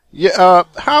Yeah,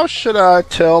 how should I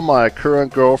tell my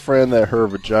current girlfriend that her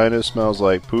vagina smells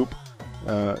like poop?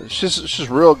 She's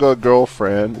a real good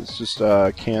girlfriend. It's just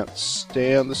I can't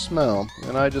stand the smell,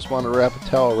 and I just want to wrap a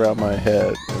towel around my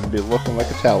head and be looking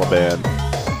like a Taliban.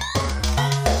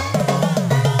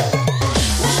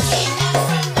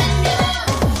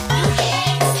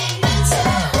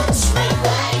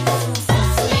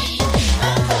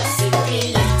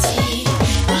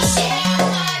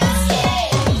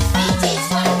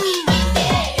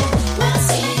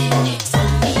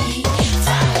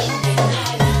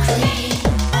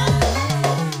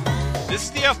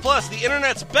 The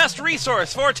internet's best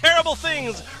resource for terrible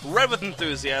things, read with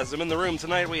enthusiasm. In the room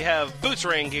tonight we have Boots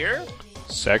Rangier.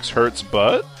 Sex hurts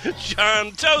butt?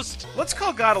 John Toast. Let's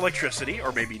call God electricity,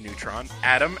 or maybe neutron.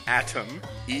 Adam, atom.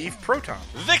 Eve, proton.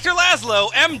 Victor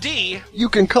Laszlo, MD. You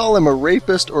can call him a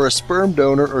rapist or a sperm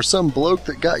donor or some bloke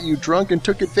that got you drunk and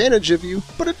took advantage of you,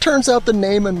 but it turns out the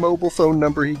name and mobile phone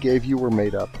number he gave you were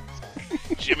made up.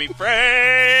 Jimmy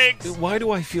Franks. Why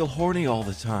do I feel horny all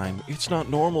the time? It's not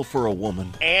normal for a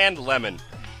woman. And Lemon.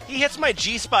 He hits my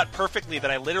G-spot perfectly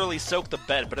that I literally soak the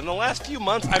bed, but in the last few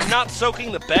months, I'm not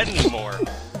soaking the bed anymore.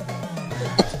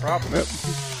 That's a problem.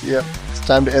 Yep. It's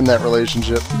time to end that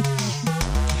relationship.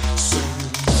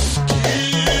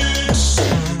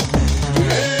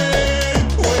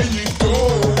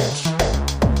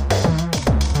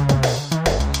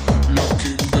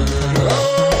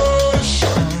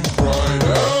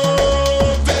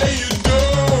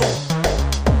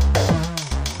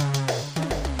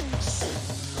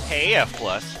 F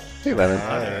plus. Hey, Lemon.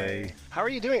 Hi. How are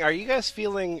you doing? Are you guys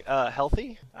feeling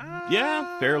healthy?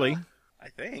 Yeah, fairly. I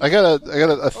think. I got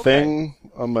a thing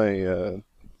on my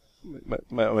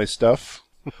my stuff.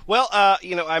 Well,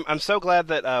 I'm so glad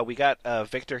that we got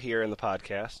Victor here in the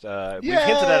podcast. We've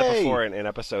hinted at it before in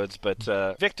episodes, but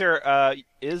Victor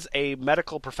is a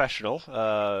medical professional,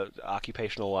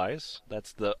 occupational-wise.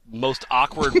 That's the most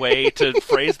awkward way to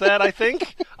phrase that, I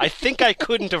think. I think I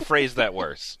couldn't have phrased that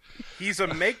worse. He's a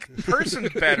make person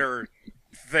better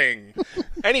thing.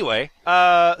 Anyway,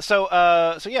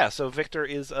 so Victor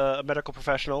is a medical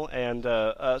professional, and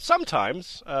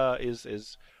sometimes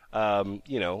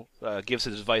gives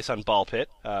his advice on Ball Pit,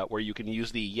 where you can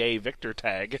use the Yay Victor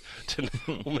tag to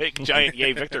make giant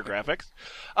Yay Victor graphics.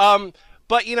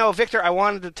 But, Victor, I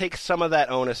wanted to take some of that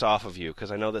onus off of you,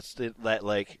 because I know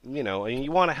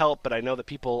you want to help, but I know that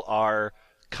people are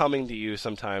coming to you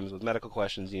sometimes with medical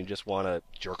questions and you just want to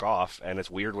jerk off, and it's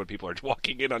weird when people are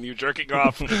walking in on you jerking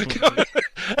off. Hey,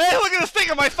 look at this thing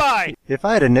on my thigh! If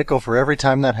I had a nickel for every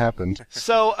time that happened.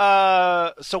 So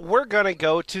we're going to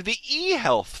go to the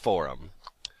eHealth Forum.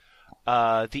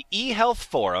 The eHealth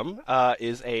Forum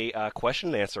is a question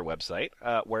and answer website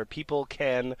where people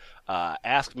can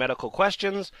ask medical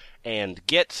questions and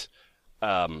get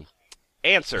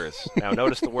answers. Now,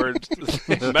 notice the word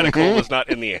medical was not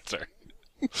in the answer.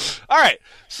 All right,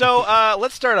 so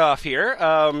let's start off here.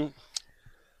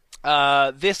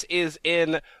 This is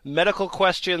in Medical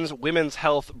Questions Women's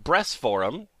Health Breast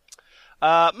Forum.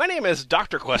 My name is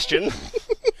Dr. Question.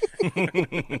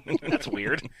 That's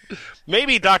weird.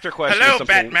 Maybe Dr. Question Hello, is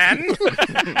something... Batman!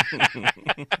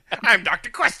 I'm Dr.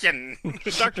 Question!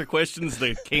 Dr. Question's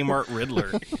the Kmart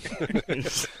Riddler.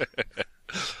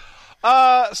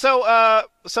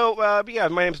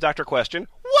 My name's Dr. Question.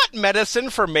 What medicine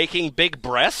for making big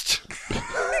breast?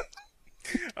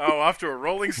 Oh, off to a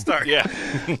rolling start. Yeah.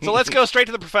 So let's go straight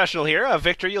to the professional here.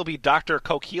 Victor, you'll be Dr.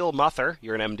 Coquille Mather.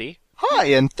 You're an MD. Hi,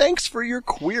 and thanks for your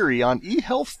query on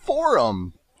eHealth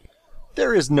Forum.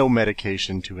 There is no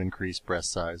medication to increase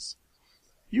breast size.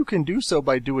 You can do so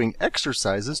by doing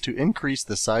exercises to increase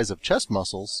the size of chest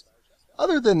muscles.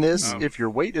 Other than this, if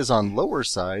your weight is on lower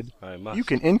side, you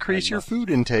can increase your food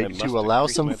intake to allow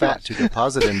some fat to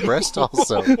deposit in breast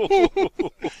also.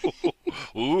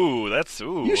 Ooh, all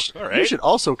right. You should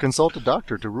also consult a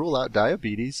doctor to rule out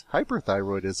diabetes,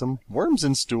 hyperthyroidism, worms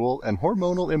in stool, and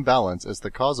hormonal imbalance as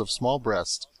the cause of small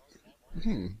breast.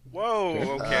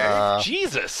 Whoa, okay.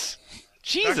 Jesus,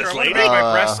 Doctor, I lady.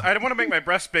 I want to make my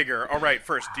breast bigger. All right,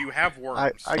 first, do you have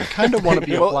worms? I kind of want to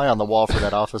be a fly on the wall for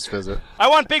that office visit. I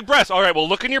want big breasts. All right, well,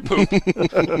 look in your poop.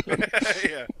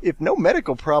 Yeah. If no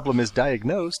medical problem is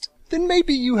diagnosed, then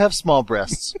maybe you have small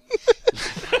breasts.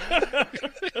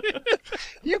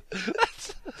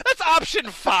 That's option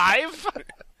 5.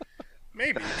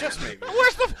 Maybe, just maybe.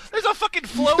 There's a fucking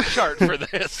flow chart for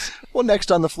this. Well,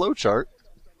 next on the flow chart,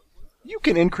 you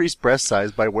can increase breast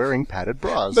size by wearing padded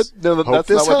bras. But no, Hope that's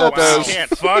this not what that helps. does. Can't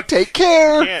fuck. Take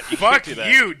care. You Fuck can't do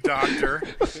that. you, doctor.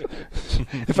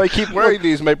 If I keep wearing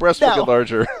these, my breasts will Now- get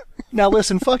larger. Now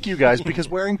listen, fuck you guys, because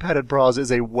wearing padded bras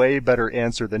is a way better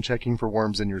answer than checking for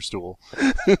worms in your stool.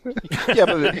 Yeah,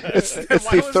 but it's Why the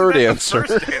wasn't third that the answer.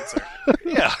 first answer?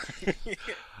 Yeah.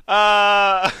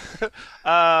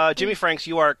 Jimmy Franks,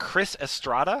 you are Chris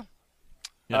Estrada.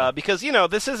 Because,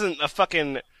 this isn't a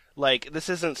fucking, this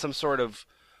isn't some sort of,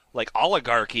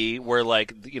 oligarchy where,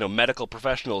 medical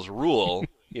professionals rule.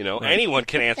 Anyone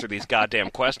can answer these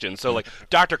goddamn questions. So,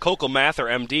 Dr. Kokelmath or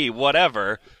MD,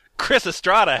 whatever, Chris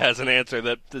Estrada has an answer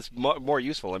that is more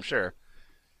useful, I'm sure.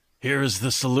 Here is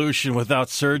the solution. Without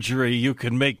surgery, you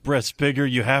can make breasts bigger.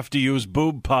 You have to use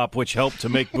boob pop, which help to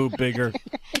make boob bigger.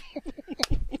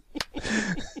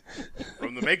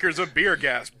 From the makers of beer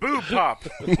gas, Boob Pop.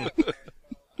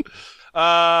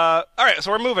 All right,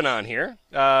 so we're moving on here.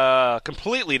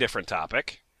 Completely different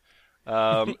topic.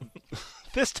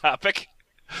 This topic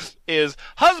is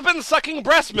husband sucking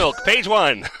breast milk, page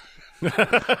 1.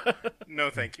 No,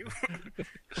 thank you.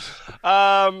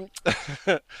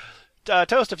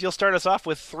 Toast, if you'll start us off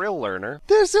with Thrill Learner.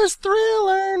 This is Thrill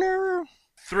Learner.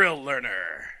 Thrill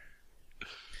Learner.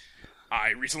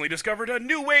 I recently discovered a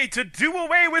new way to do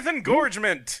away with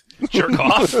engorgement. Jerk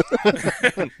off.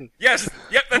 Yes,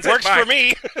 yep, that's Works it. Bye. for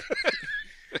me.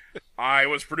 I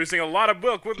was producing a lot of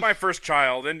milk with my first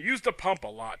child and used a pump a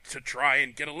lot to try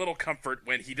and get a little comfort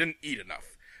when he didn't eat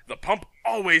enough. The pump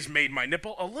always made my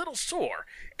nipple a little sore,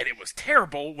 and it was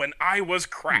terrible when I was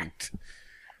cracked.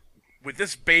 With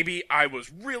this baby, I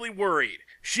was really worried.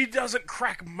 She doesn't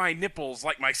crack my nipples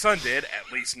like my son did,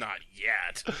 at least not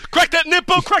yet. Crack that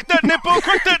nipple, crack that nipple,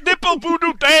 crack that nipple,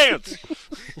 voodoo dance.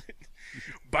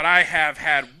 But I have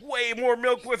had way more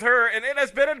milk with her, and it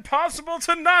has been impossible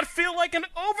to not feel like an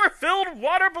overfilled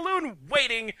water balloon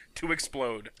waiting to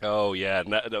explode. Oh, yeah,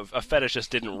 a fetishist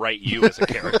didn't write you as a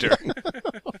character.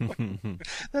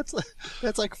 That's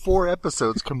like 4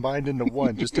 episodes combined into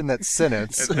one, just in that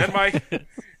sentence.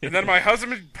 And then my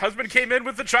husband came in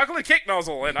with the chocolate cake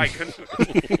nozzle, and I couldn't.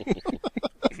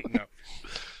 No.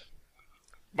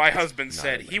 My husband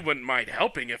said he wouldn't mind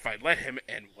helping if I let him,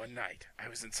 and one night I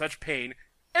was in such pain,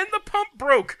 and the pump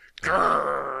broke.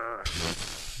 Grrr.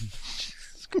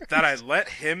 That I let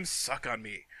him suck on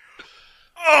me.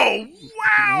 Oh,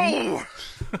 wow!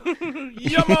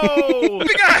 Yummo!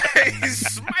 Big eyes!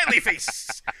 Smiley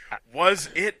face! Was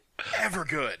it ever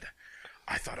good?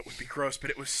 I thought it would be gross, but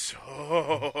it was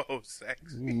so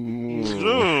sexy.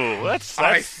 Ooh, that's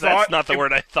thought not the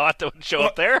word I thought that would show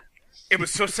up there. It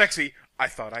was so sexy, I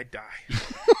thought I'd die.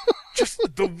 Just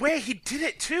the way he did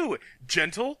it, too.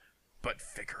 Gentle, but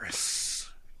vigorous.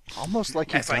 Almost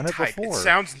like you've As I done it type, before. it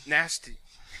sounds nasty.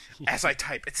 As I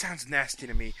type, it sounds nasty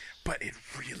to me, but it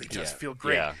really does feel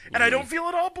great. yeah. And I don't feel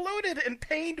at all bloated and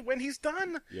pained when he's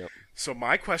done. Yep. So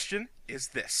my question is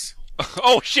this.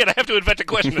 Oh, shit, I have to invent a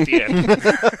question at the end.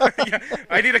 Yeah,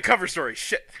 I need a cover story.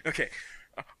 Shit. Okay.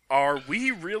 Are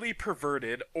we really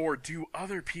perverted, or do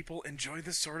other people enjoy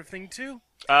this sort of thing too?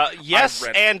 Yes I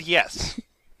read- and yes.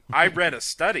 I read a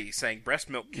study saying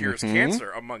breast milk cures cancer,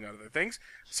 among other things,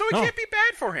 so it can't be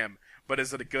bad for him. But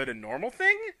is it a good and normal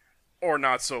thing? Or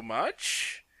not so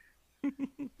much?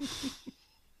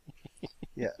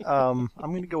 Yeah, I'm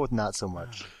going to go with not so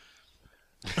much.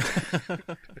 Well,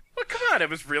 come on, it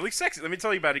was really sexy. Let me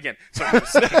tell you about it again. So I was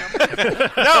sitting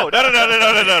up- No.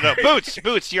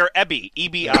 Boots, you're Ebby.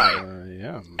 E-B-I.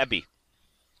 Yeah. Ebby.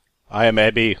 I am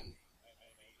Abby.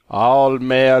 All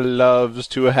male loves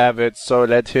to have it, so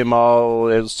let him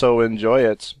also enjoy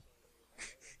it.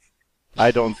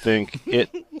 I don't think it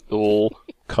will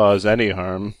cause any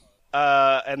harm.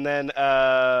 And then,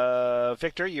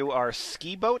 Victor, you are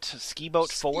Ski Boat 4.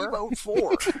 Speedboat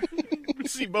 4.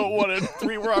 Seaboat 1 and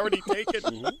 3 were already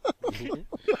taken.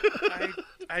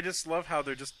 I just love how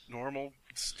they're just normal,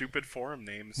 stupid forum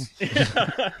names.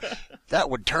 That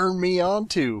would turn me on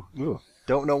too. Ooh.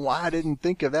 Don't know why I didn't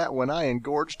think of that when I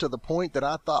engorged to the point that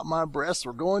I thought my breasts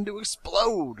were going to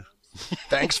explode.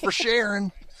 Thanks for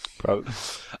sharing. Probably.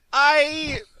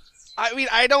 I mean,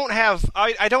 I don't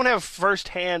have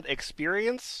first-hand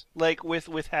experience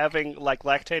with having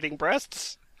lactating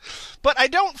breasts, but I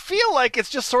don't feel like it's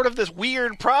just sort of this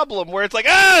weird problem where it's like,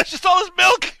 it's just all this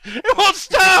milk, it won't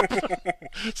stop.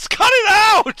 Just cut it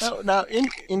out. Now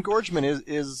engorgement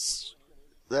is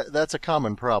that's a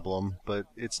common problem, but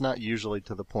it's not usually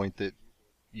to the point that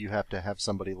you have to have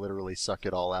somebody literally suck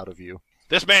it all out of you.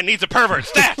 This man needs a pervert.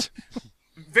 Stat.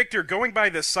 Victor, going by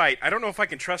this site, I don't know if I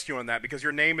can trust you on that because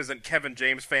your name isn't Kevin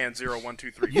James Fan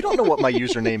 0123. You don't know what my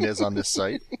username is on this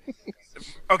site.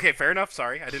 Okay, fair enough.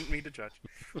 Sorry, I didn't mean to judge.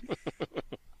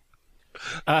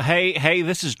 Hey,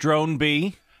 this is Drone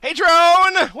B. Hey,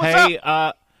 Drone. What's up?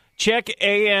 Hey, Check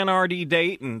ANRD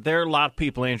Dayton. There are a lot of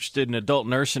people interested in adult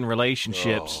nursing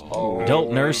relationships.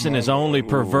 Adult nursing is only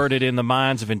perverted in the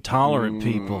minds of intolerant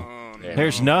people.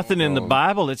 There's nothing in the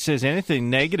Bible that says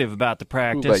anything negative about the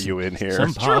practice. Let you in here.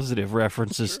 Some positive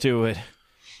references to it.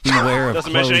 Beware of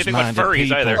Doesn't mention anything about closed-minded furries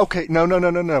people. either. Okay,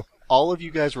 no. All of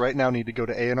you guys right now need to go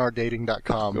to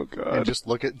anrdating.com and just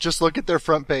look at their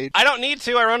front page. I don't need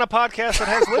to. I run a podcast that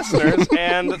has listeners,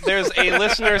 and there's a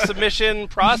listener submission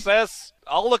process.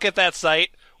 I'll look at that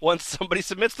site once somebody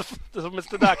submits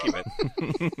the document.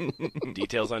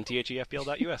 Details on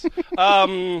thefpl.us.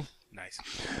 Nice.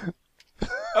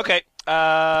 Okay.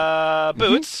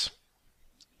 Boots,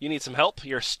 you need some help.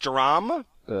 You're Strom.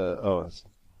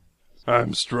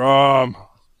 I'm Strom.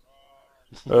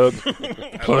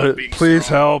 Please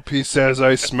help. He says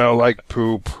I smell like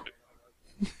poop.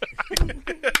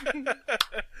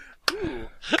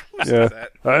 Yeah,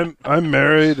 I'm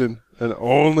married, and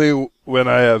only when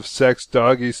I have sex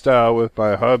doggy style with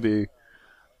my hubby.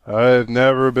 I've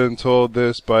never been told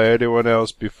this by anyone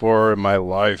else before in my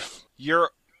life.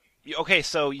 Okay,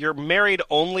 so you're married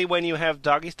only when you have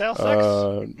doggy style sex?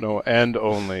 No, and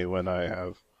only when I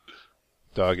have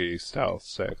doggy style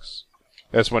sex.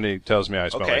 That's when he tells me I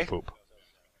smell like poop.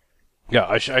 Yeah,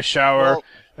 I shower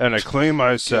and I clean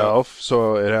myself,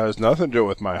 so it has nothing to do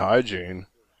with my hygiene.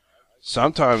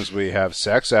 Sometimes we have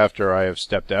sex after I have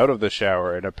stepped out of the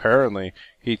shower, and apparently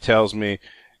he tells me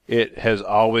it has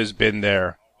always been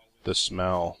there, the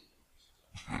smell.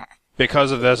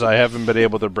 Because of this, I haven't been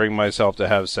able to bring myself to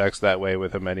have sex that way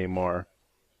with him anymore.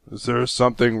 Is there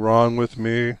something wrong with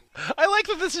me? I like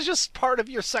that this is just part of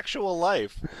your sexual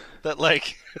life. That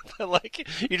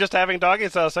you're just having doggy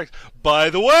style sex. By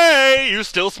the way, you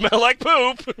still smell like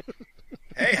poop.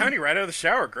 Hey, honey, right out of the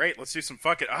shower. Great. Let's do some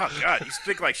fucking... Oh, God, you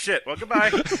stink like shit. Well,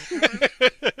 goodbye.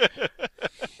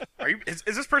 Is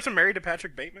this person married to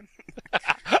Patrick Bateman?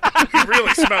 You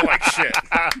really smell like shit.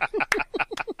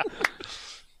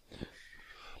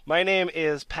 My name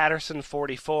is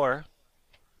Patterson44.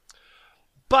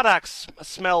 Buttocks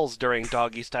smells during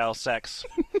doggy-style sex.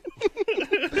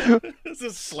 This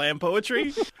is slam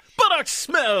poetry. Buttock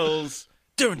smells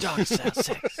during doggy-style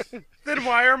sex. Then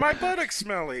why are my buttocks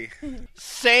smelly?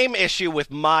 Same issue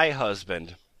with my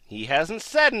husband. He hasn't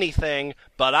said anything,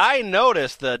 but I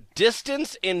noticed the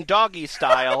distance in doggy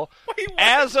style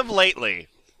as of lately.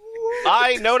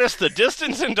 I noticed the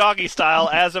distance in doggy style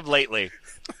as of lately.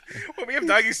 When we have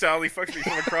doggy style, he fucks me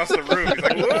from across the room. He's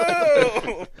like,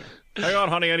 whoa! Hang on,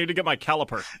 honey, I need to get my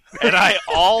caliper. And I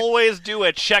always do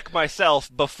a check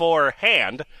myself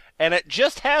beforehand, and it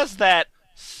just has that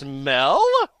smell?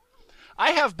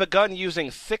 I have begun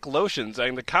using thick lotions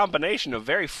and the combination of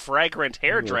very fragrant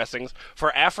hair dressings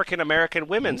for African-American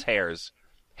women's hair.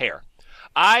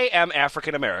 I am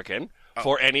African-American,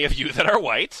 for any of you that are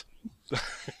white.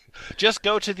 Just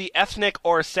go to the Ethnic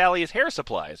or Sally's Hair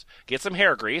Supplies. Get some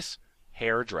hair grease,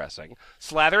 hair dressing,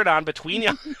 slather it on between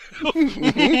you.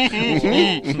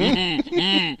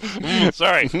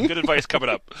 Sorry, good advice coming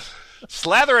up.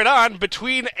 Slather it on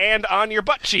between and on your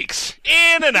butt cheeks.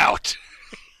 In and out.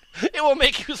 It will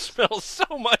make you smell so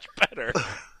much better.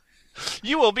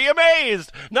 You will be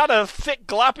amazed. Not a thick,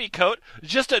 gloppy coat,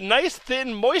 just a nice, thin,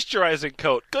 moisturizing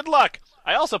coat. Good luck.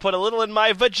 I also put a little in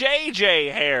my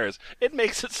vajayjay hairs. It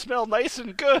makes it smell nice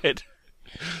and good.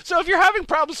 So if you're having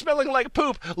problems smelling like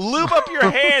poop, lube up your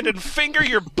hand and finger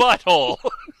your butthole.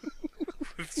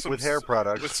 With hair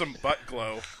products. With some butt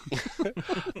glow.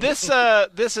 This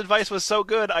advice was so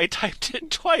good, I typed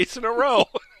it twice in a row.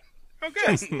 Oh,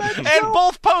 good. And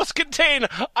both posts contain,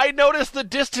 I noticed the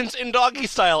distance in doggy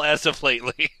style as of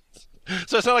lately.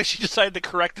 So it's not like she decided to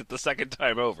correct it the second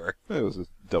time over. It was a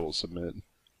double submit.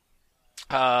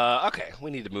 Okay,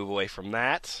 we need to move away from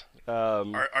that. Are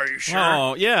you sure?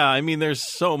 Oh, yeah, I mean, there's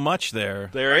so much there.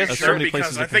 There is so Sure, many because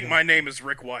places I to think go. my name is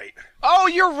Rick White. Oh,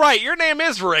 you're right. Your name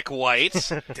is Rick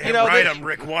White. Damn right, I'm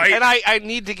Rick White. And I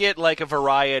need to get like a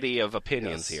variety of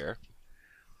opinions here.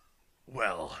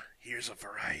 Well, here's a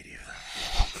variety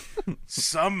of them.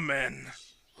 Some men,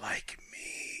 like me,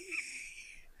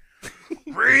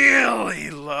 really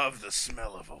love the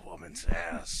smell of a woman's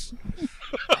ass.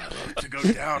 I love to go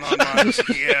down on my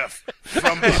TF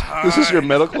from behind. This is your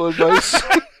medical advice?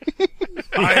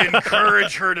 I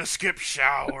encourage her to skip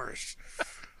showers.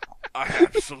 I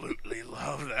absolutely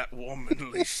love that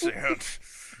womanly scent.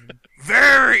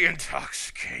 Very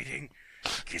intoxicating.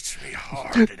 Gets me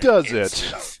hard. Does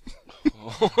it?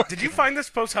 Did you find this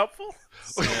post helpful?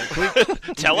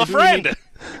 Tell a friend.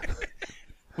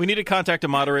 We need to contact a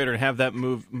moderator and have that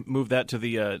move that to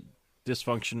the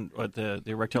dysfunction, the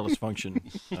erectile dysfunction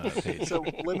page. So,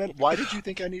 Lemon, why did you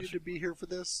think I needed to be here for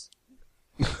this?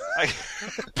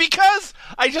 Because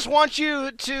I just want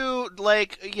you to,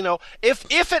 like, you know,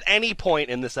 if at any point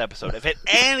in this episode,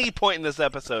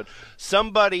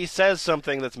 somebody says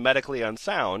something that's medically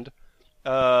unsound,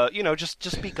 you know, just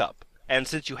speak up. And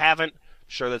since you haven't,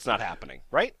 sure, that's not happening,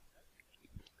 right?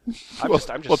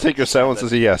 We'll take your silence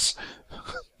as a yes.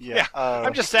 Yeah,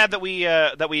 I'm just sad that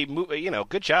we move. You know,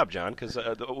 good job, John, because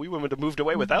we would have moved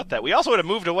away without that. We also would have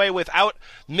moved away without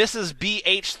Mrs.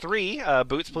 BH3.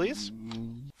 Boots, please.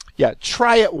 Yeah,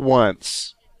 try it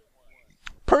once.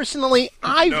 Personally,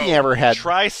 I've never had.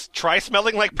 Try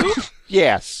smelling like poop.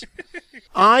 Yes,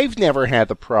 I've never had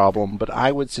the problem, but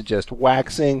I would suggest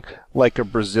waxing like a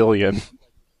Brazilian,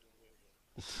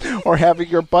 or having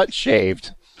your butt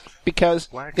shaved. Because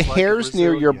the hairs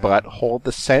near your butt hold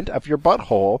the scent of your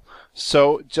butthole,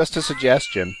 so just a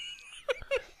suggestion.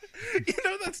 You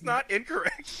know, that's not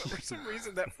incorrect, but for some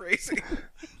reason that phrasing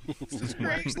is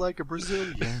great. Wax like a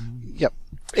Brazilian. Yep.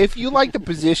 If you like the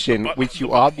position, which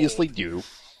you obviously do,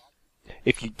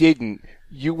 if you didn't,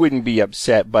 you wouldn't be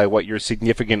upset by what your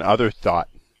significant other thought.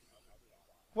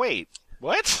 Wait,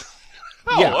 what?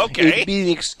 Oh, yeah, okay. It'd be an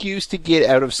excuse to get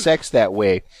out of sex that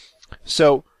way.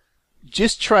 So,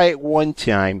 just try it one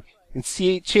time and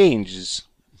see it changes.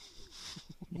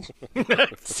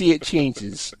 See it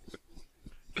changes.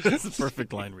 That's the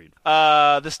perfect line read.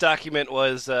 This document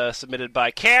was submitted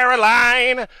by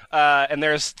Caroline, and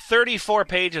there's 34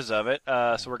 pages of it,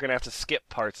 so we're going to have to skip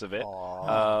parts of it.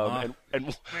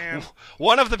 And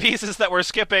one of the pieces that we're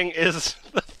skipping is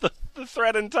the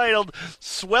thread entitled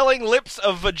Swelling Lips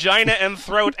of Vagina and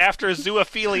Throat After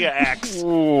Zoophilia Acts.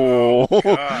 You're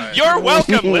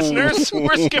welcome, listeners.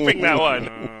 We're skipping that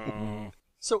one.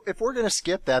 So if we're going to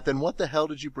skip that, then what the hell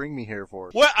did you bring me here for?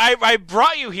 Well, I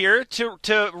brought you here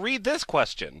to read this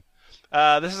question.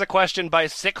 This is a question by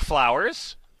Sick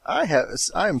Flowers. I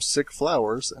am Sick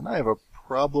Flowers, and I have a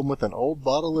problem with an old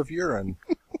bottle of urine.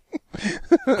 Is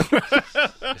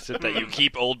it that you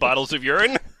keep old bottles of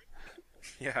urine?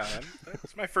 Yeah,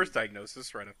 that's my first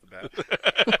diagnosis right off the bat.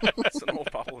 It's an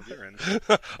old bottle of urine.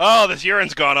 Oh, this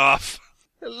urine's gone off.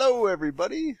 Hello,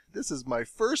 everybody. This is my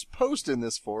first post in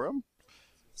this forum.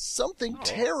 Something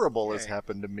terrible has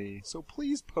happened to me, so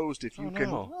please post if you can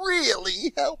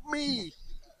really help me.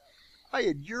 I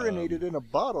had urinated in a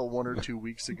bottle 1 or 2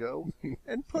 weeks ago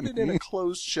and put it in a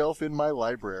closed shelf in my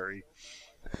library.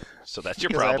 So that's your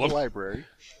Because I have problem. a library.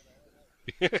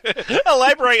 A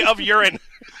library of urine.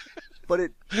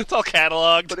 But It's all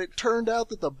cataloged. But it turned out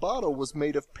that the bottle was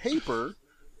made of paper,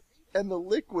 and the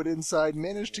liquid inside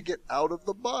managed to get out of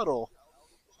the bottle.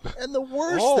 And the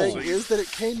worst thing is that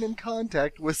it came in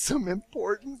contact with some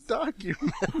important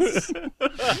documents. What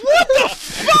the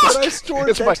fuck? That I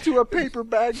stored next to a paper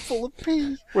bag full of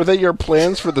pee. Were they your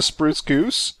plans for the spruce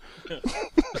goose?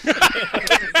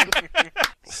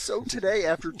 So today,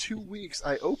 after 2 weeks,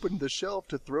 I opened the shelf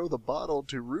to throw the bottle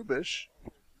to Rubish.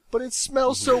 But it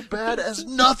smells so bad as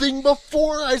nothing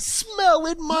before I smell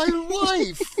in my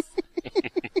life.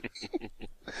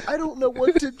 I don't know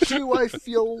what to do. I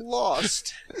feel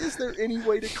lost. Is there any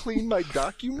way to clean my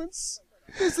documents?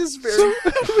 Is this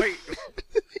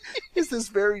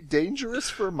very dangerous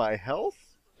for my health?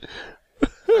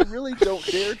 I really don't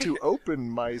dare to open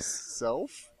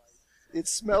myself. It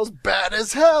smells bad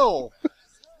as hell.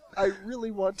 I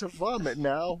really want to vomit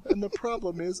now, and the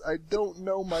problem is I don't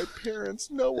know my parents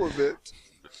know of it.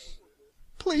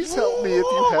 Please help me if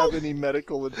you have any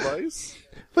medical advice.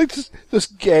 Like, this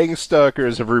gang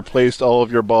stalkers have replaced all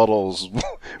of your bottles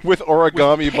with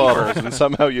origami bottles, and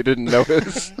somehow you didn't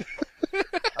notice.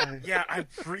 Yeah, I'm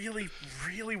really,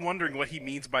 really wondering what he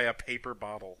means by a paper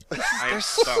bottle. There's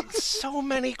so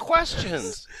many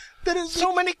questions.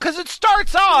 So many, because it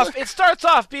starts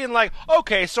off being like,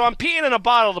 okay, so I'm peeing in a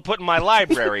bottle to put in my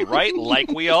library, right?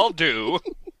 Like we all do.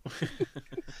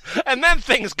 And then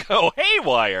things go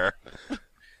haywire.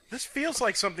 This feels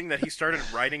like something that he started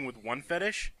writing with one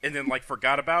fetish and then like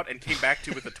forgot about and came back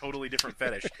to with a totally different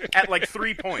fetish at like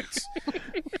 3 points.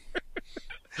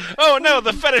 Oh no,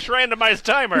 the fetish randomized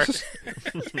timer.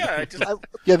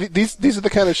 These are the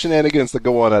kind of shenanigans that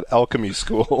go on at alchemy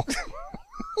school.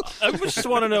 I just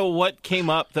want to know what came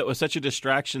up that was such a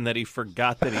distraction that he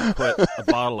forgot that he put a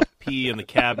bottle of pee in the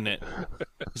cabinet.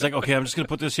 He's like, okay, I'm just going to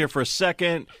put this here for a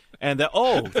second, and then,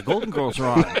 the Golden Girls are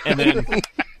on. And then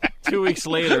 2 weeks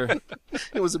later...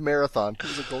 It was a marathon. It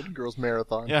was a Golden Girls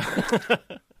marathon. Yeah.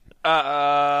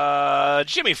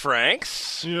 Jimmy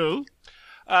Franks. Yeah.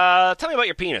 Tell me about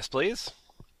your penis, please.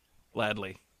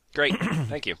 Gladly. Great.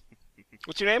 Thank you.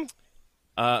 What's your name?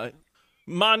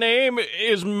 My name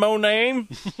is Mo Name.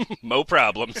 Mo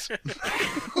problems.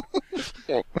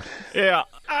 Yeah.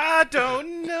 I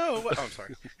don't know. Oh, I'm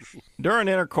sorry. During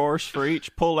intercourse, for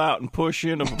each pull out and push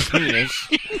in of a penis.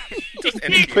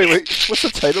 Wait, what's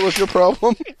the title of your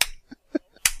problem?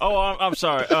 Oh, I'm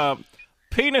sorry.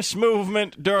 Penis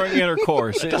movement during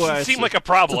intercourse. It Doesn't seem like a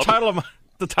problem.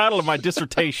 The title of my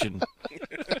dissertation.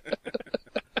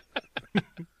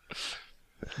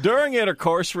 During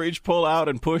intercourse, for each pull out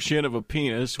and push in of a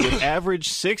penis, with average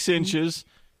 6 inches,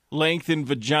 length in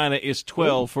vagina is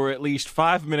 12. For at least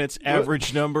 5 minutes,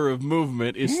 average number of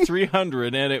movement is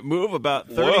 300, and it move about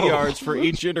 30 yards for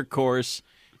each intercourse.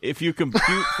 If you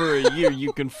compute for a year,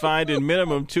 you can find in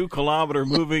minimum 2 kilometer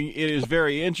moving. It is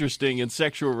very interesting in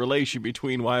sexual relation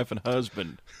between wife and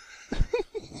husband.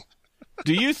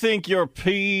 Do you think your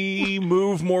pee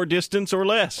move more distance or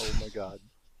less? Oh my God.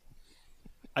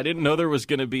 I didn't know there was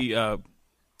going to be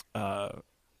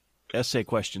essay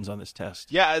questions on this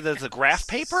test. Yeah, there's a graph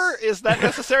paper? Is that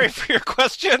necessary for your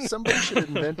question? Somebody should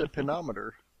invent a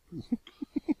penometer.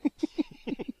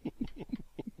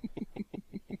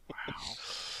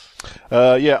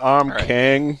 Yeah, I'm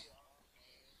Kang.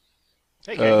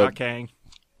 Hey, Kang. Not Kang.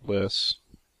 Bliss.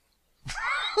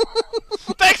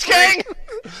 Thanks, Kang!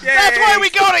 That's why we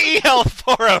go to eHealth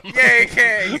Forum! Yay,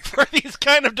 Kang! For these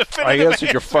kind of I definitive answered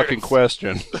your answers. fucking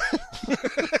question.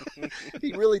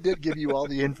 He really did give you all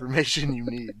the information you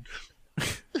need.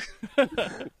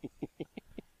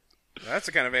 That's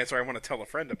the kind of answer I want to tell a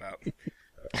friend about.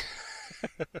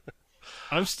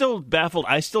 I'm still baffled.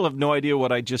 I still have no idea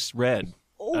what I just read.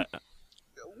 Oh,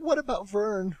 what about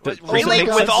Vern? Really? Oh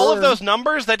my With God, all of Vern. those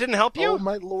numbers, that didn't help you? Oh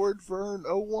my Lord, Vern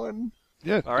 01.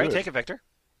 Yeah. All right, good. take it, Victor.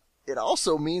 It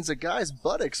also means a guy's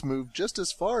buttocks move just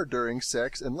as far during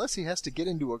sex unless he has to get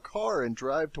into a car and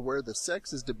drive to where the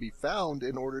sex is to be found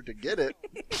in order to get it.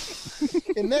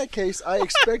 In that case, I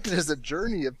expect it as a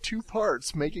journey of 2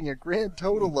 parts, making a grand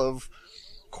total of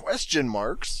question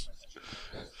marks.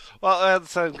 Well,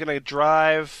 so I'm gonna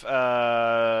drive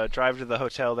to the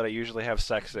hotel that I usually have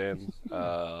sex in.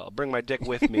 I'll bring my dick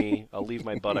with me. I'll leave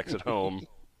my buttocks at home.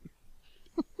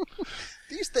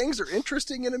 These things are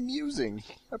interesting and amusing.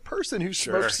 A person who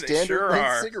smokes they standard sure length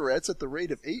are. cigarettes at the rate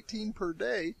of 18 per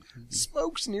day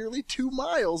smokes nearly 2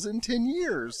 miles in 10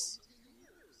 years.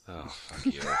 Oh, fuck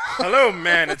you. Hello,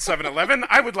 man at 7-Eleven.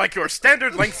 I would like your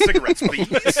standard length cigarettes, please.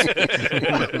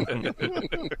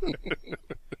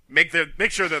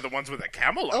 Make sure they're the ones with a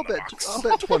camel on I'll the bet box.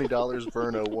 $20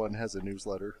 Vern 01 has a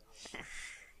newsletter.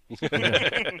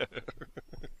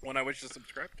 One I wish to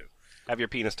subscribe to. Have your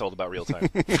penis told about real time.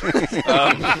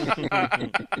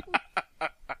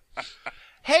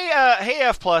 Hey,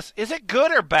 F plus, is it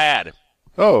good or bad?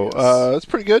 Oh, that's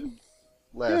pretty good.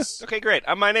 Less. Okay, great.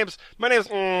 My name's. Hey,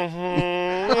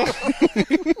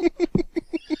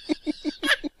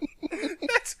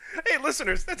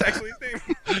 listeners, that's actually his name.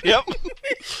 Yep.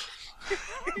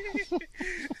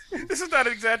 This is not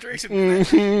an exaggeration.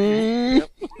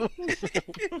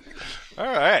 All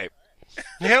right.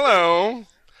 Hello.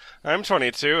 I'm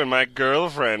 22 and my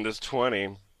girlfriend is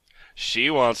 20.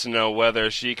 She wants to know whether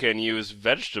she can use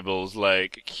vegetables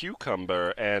like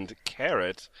cucumber and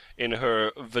carrot in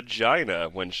her vagina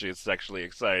when she's sexually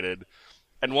excited,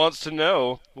 and wants to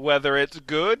know whether it's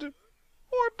good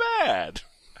or bad.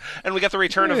 And we got the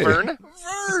return of Vern.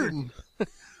 Vern!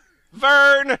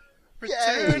 Vern!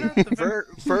 Yay!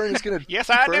 Vern is gonna.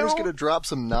 Yes, I Vern is do. gonna drop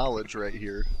some knowledge right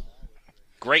here.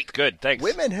 Great, good, thanks.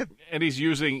 Women have And he's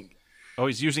using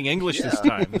English this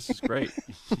time. This is great.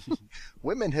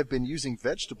 Women have been using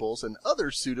vegetables and other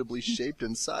suitably shaped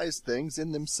and sized things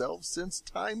in themselves since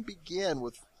time began,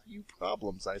 with few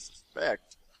problems, I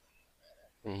suspect.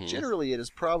 Generally, it is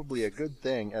probably a good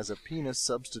thing as a penis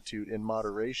substitute in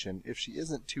moderation if she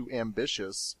isn't too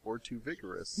ambitious or too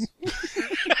vigorous.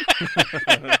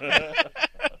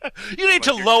 You need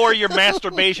to lower your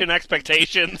masturbation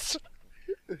expectations.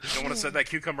 You don't want to set that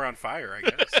cucumber on fire, I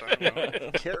guess. I don't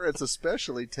know. Carrots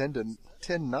especially tend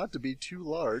not to be too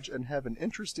large and have an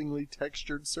interestingly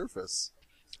textured surface.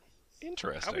 How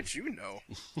Interesting. would you know?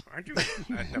 Aren't you?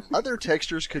 Never- Other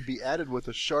textures could be added with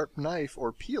a sharp knife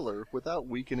or peeler without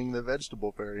weakening the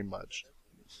vegetable very much.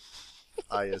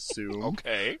 I assume.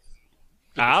 Okay.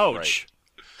 Ouch.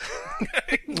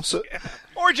 So,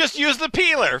 Or just use the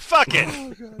peeler. Fuck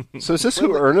it. so is this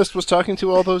who Ernest was talking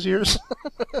to all those years?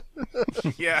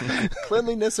 yeah.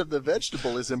 Cleanliness of the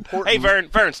vegetable is important. Hey,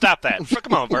 Vern, stop that.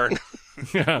 Come on, Vern.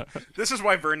 This is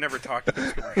why Vern never talked in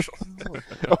this commercial.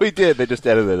 Oh, he did. They just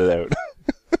edited it out.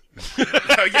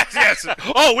 Oh, yes.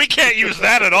 Oh, we can't use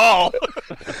that at all.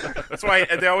 That's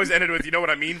why they always ended with, you know what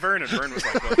I mean, Vern? And Vern was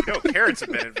like, well, you know, carrots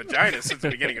have been in vaginas since the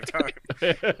beginning of time.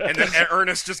 And then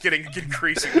Ernest just getting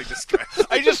increasingly distressed.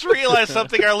 I just realized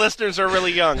something. Our listeners are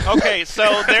really young. Okay,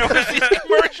 so there was these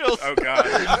commercials. Oh, God.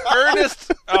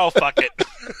 Ernest. Oh, fuck it.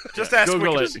 Just ask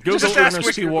Google Wiki- it. Google just ask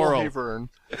Ernest T. Wiki- Worrell. Hey, Vern.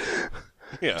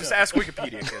 Yeah. Just ask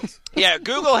Wikipedia, kids. Yeah,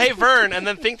 Google "Hey Vern" and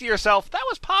then think to yourself, that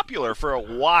was popular for a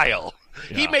while.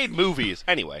 He made movies.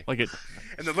 Anyway. Like it.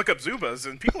 And then look up Zubas,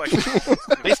 and people actually...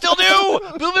 They still do!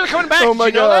 Zubas are coming back! Oh my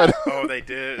Did you know god. that? Oh, they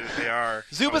did. They are.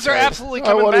 Zubas Okay. are absolutely I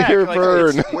coming want to back. hear Like,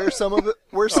 Vern. Where some of us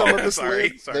sorry,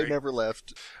 live, sorry. they never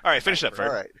left. All right, finish up, Vern.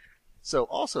 All right. So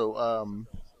also,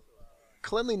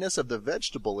 cleanliness of the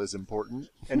vegetable is important,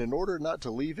 and in order not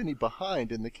to leave any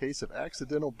behind in the case of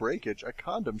accidental breakage, a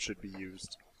condom should be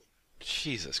used.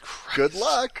 Jesus Christ. Good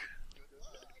luck.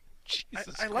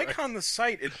 Jesus I like on the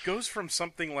site, it goes from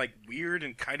something like weird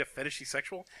and kind of fetishy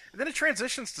sexual, and then it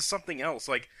transitions to something else,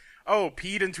 like, oh,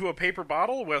 peed into a paper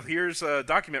bottle? Well, here's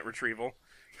document retrieval.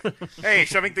 Hey,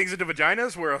 shoving things into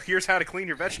vaginas? Well, here's how to clean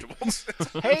your vegetables.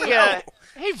 Hey,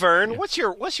 hey, Vern, what's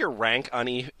your rank on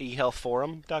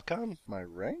ehealthforum.com? My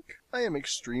rank? I am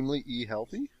extremely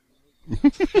e-healthy.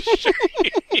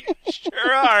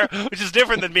 Sure are, which is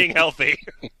different than being healthy.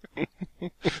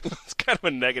 It's kind of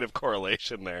a negative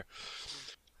correlation there.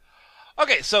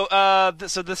 Okay, so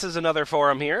so this is another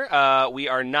forum here. We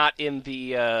are not in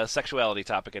the sexuality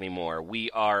topic anymore. We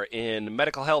are in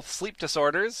medical health sleep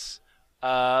disorders.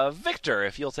 Victor,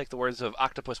 if you'll take the words of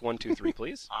Octopus 123,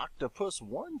 please. Octopus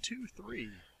 123.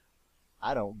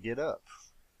 I don't get up.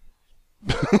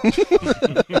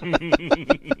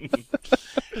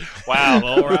 Wow.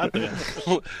 All right then.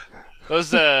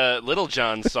 Those Little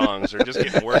John songs are just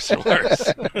getting worse and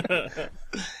worse.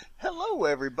 Hello,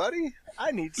 everybody.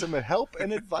 I need some help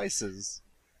and advices.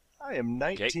 I am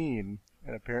 19,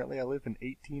 and apparently I live in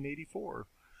 1884.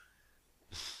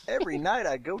 Every night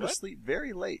I go to sleep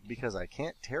very late because I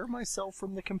can't tear myself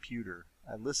from the computer.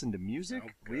 I listen to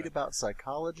music, read about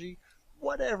psychology,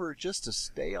 whatever, just to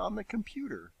stay on the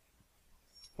computer.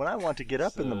 When I want to get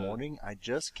up in the morning, I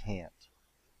just can't.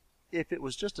 If it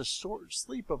was just a short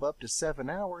sleep of up to 7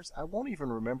 hours, I won't even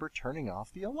remember turning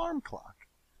off the alarm clock.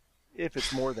 If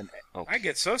it's more than I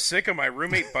get so sick of my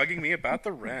roommate bugging me about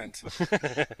the rent.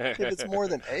 if it's more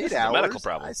than 8 is a hours, medical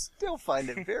problem. I still find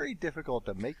it very difficult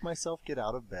to make myself get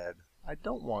out of bed. I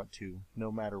don't want to, no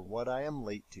matter what I am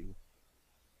late to.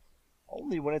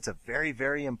 Only when it's a very,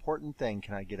 very important thing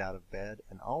can I get out of bed,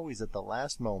 and always at the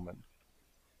last moment.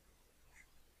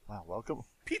 Wow, welcome.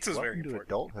 Pizza's very Welcome to important.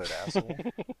 adulthood, asshole.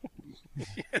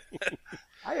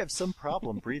 I have some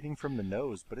problem breathing from the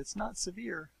nose, but it's not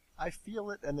severe. I feel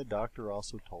it, and the doctor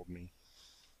also told me.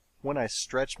 When I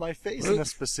stretch my face in a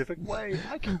specific way,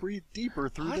 I can breathe deeper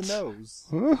through the nose.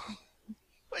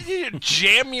 What, you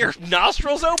jam your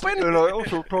nostrils open? And I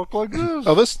also talk like this.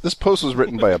 Oh, this post was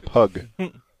written by a pug.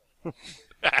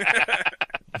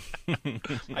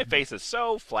 My face is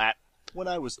so flat. When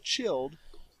I was chilled,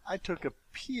 I took a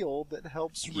peel that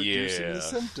helps reducing Yeah. the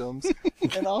symptoms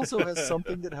and also has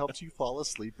something that helps you fall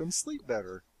asleep and sleep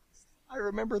better. I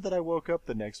remember that I woke up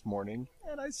the next morning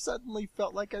and I suddenly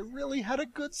felt like I really had a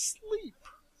good sleep.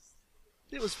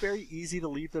 It was very easy to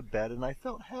leave the bed and I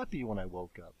felt happy when I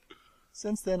woke up.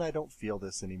 Since then, I don't feel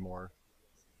this anymore.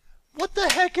 What the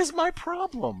heck is my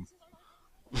problem?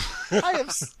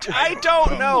 I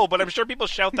don't know, but I'm sure people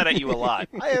shout that at you a lot.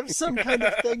 I have some kind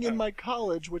of thing in my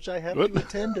college which I have to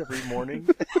attend every morning.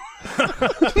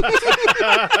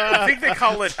 I think they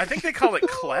call it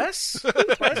class.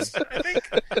 Class, I think.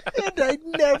 And I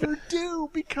never do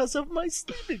because of my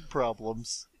sleeping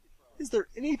problems. Is there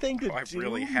anything to I do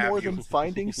really have more you. than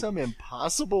finding some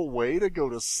impossible way to go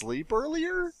to sleep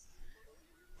earlier?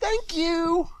 Thank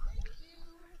you!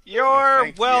 You're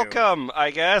Thank you. welcome,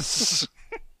 I guess.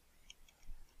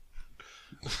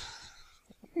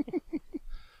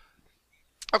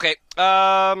 Okay.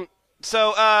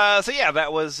 So yeah,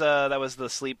 that was the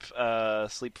sleep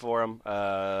forum.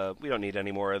 We don't need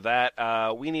any more of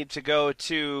that. We need to go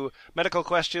to medical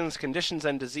questions, conditions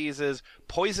and diseases,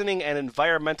 poisoning and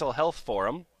environmental health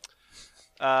forum.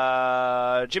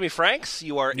 Jimmy Franks,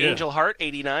 you are Yeah. Angel Heart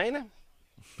 89.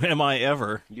 Am I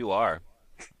ever? You are.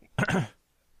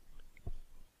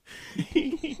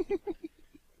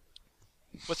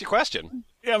 What's your question?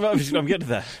 Yeah, I'm getting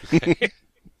to that.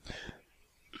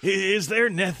 Is there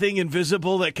nothing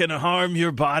invisible that can harm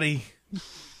your body?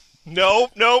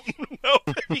 Nope.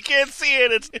 You can't see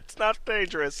it. It's not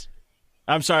dangerous.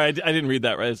 I'm sorry, I didn't read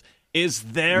that right. Is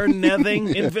there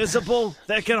nothing invisible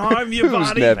that can harm your Who's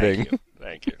body? nebbing?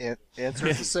 Thank you. Answer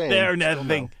is the same. There Still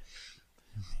nothing.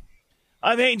 no.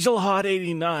 I'm Angel Hot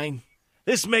 89.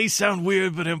 This may sound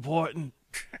weird but important.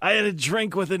 I had a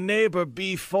drink with a neighbor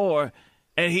before,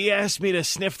 and he asked me to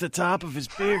sniff the top of his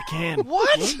beer can.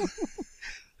 What?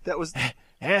 That was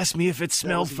Asked me if it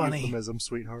smelled a funny. euphemism,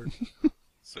 sweetheart.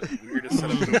 It's the weirdest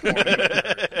setup in the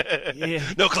porn.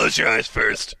 Yeah, No, close your eyes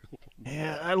first.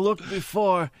 yeah. I looked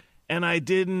before, and I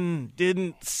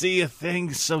didn't see a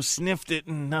thing, so sniffed it,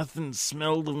 and nothing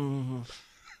smelled.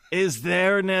 Is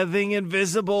there anything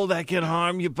invisible that can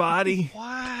harm your body?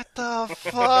 What the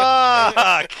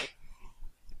fuck?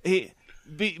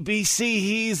 BC,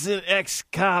 he's an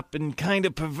ex-cop and kind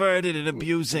of perverted and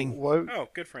abusing. What? Oh,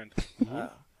 good friend.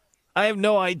 I have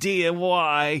no idea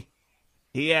why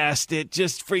he asked it.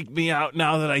 Just freaked me out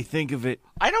now that I think of it.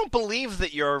 I don't believe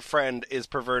that your friend is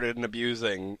perverted and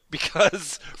abusing,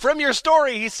 because from your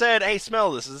story he said, hey,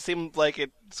 smell this. Does it seem like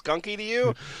it's skunky to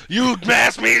you? You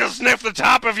asked me to sniff the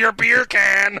top of your beer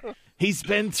can! He's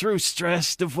been through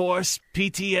stress, divorce,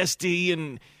 PTSD,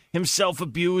 and himself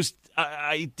abused.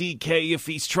 IDK, if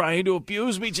he's trying to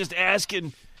abuse me, just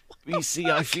asking.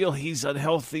 BC, I feel he's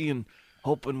unhealthy and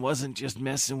hoping wasn't just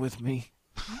messing with me.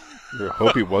 I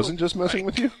hope he wasn't just messing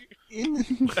with you.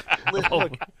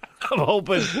 Look, I'm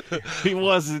hoping he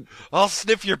wasn't. I'll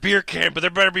sniff your beer can, but there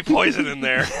better be poison in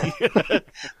there.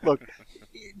 look,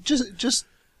 just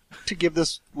to give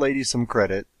this lady some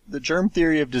credit, the germ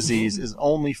theory of disease is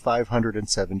only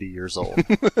 570 years old.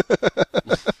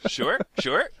 Sure.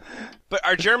 But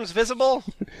are germs visible?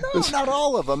 No, not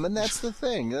all of them, and that's the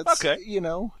thing. That's, Okay. you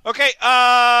know. Okay,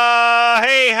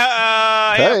 hey,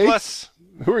 plus...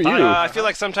 Who are you? I feel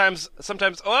like sometimes.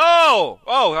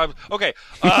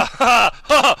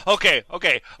 Okay.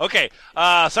 Okay.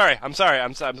 Sorry. I'm sorry.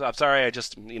 I'm sorry. I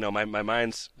just, my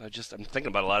mind's. I'm thinking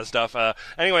about a lot of stuff.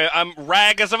 Anyway, I'm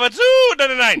Ragas of a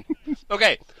 299.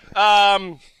 Okay.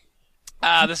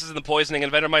 This is in the poisoning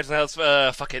and Venomite Health.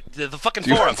 Fuck it. The fucking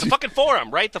forum. The fucking forum,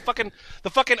 right? The fucking.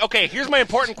 Okay. Here's my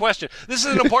important question. This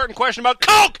is an important question about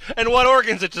Coke and what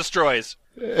organs it destroys.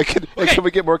 Can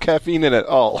we get more caffeine in it?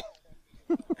 Oh.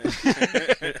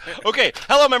 Okay,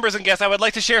 hello members and guests. I would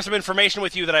like to share some information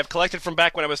with you that I've collected from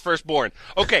back when I was first born.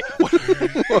 Okay.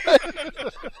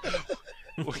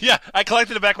 Yeah, I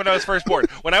collected it back when I was first born.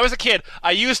 When I was a kid,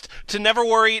 I used to never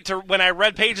worry when I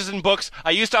read pages in books.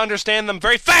 I used to understand them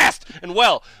very fast and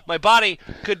well. My body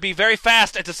could be very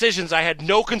fast at decisions. I had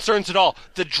no concerns at all.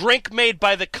 The drink made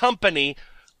by the company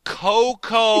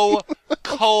Coca-Cola.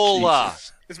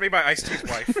 It's made by Ice-T's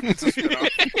wife. It's a spin-off.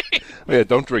 Oh, yeah,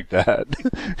 don't drink that.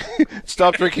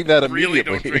 Stop drinking that Really immediately.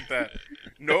 don't drink that.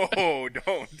 No,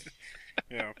 don't.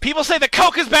 Yeah. People say that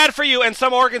Coke is bad for you and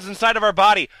some organs inside of our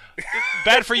body.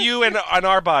 Bad for you and on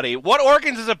our body. What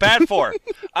organs is it bad for?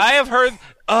 I have heard...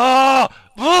 I've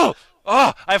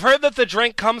heard that the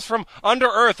drink comes from under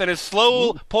earth and is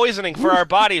slow poisoning for our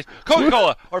bodies.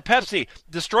 Coca-Cola or Pepsi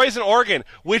destroys an organ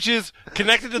which is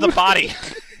connected to the body.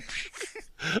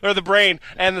 Or the brain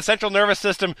and the central nervous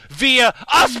system via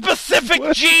a specific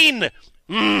gene.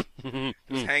 Just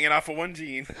hanging off of one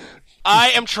gene.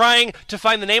 I am trying to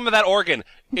find the name of that organ.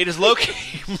 It is located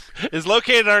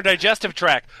in our digestive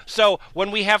tract. So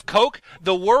when we have Coke,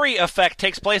 the worry effect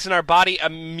takes place in our body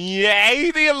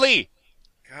immediately.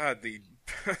 God, the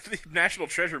National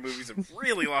Treasure movies have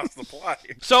really lost the plot.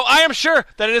 So I am sure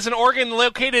that it is an organ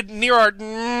located near our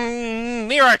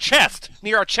chest.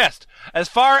 As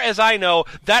far as I know,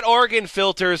 that organ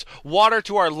filters water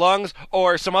to our lungs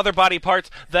or some other body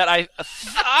parts that I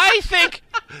think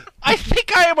I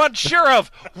am unsure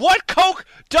of. What Coke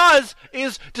does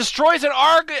is destroys an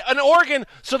organ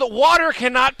so that water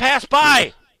cannot pass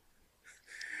by.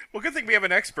 Well, good thing we have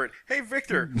an expert. Hey,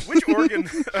 Victor, which organ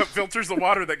filters the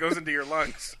water that goes into your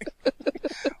lungs?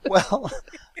 Well,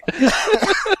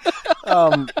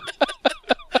 oh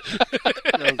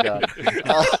god.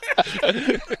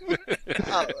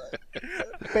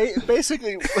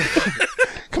 Basically,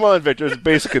 Come on, Victor. It's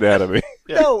basic anatomy.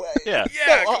 no. Yeah.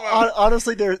 Yeah, come on.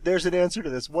 Honestly, there's an answer to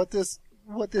this. What this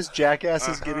jackass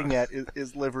is getting at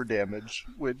is liver damage,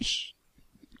 which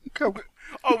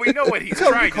Oh, we know what he's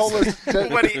trying to Coca-Cola say.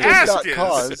 What he does asked not is...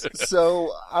 cause.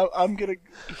 So I'm gonna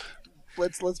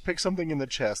let's pick something in the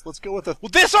chest. Let's go with a. Well,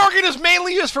 this organ is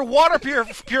mainly used for water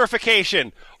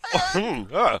purification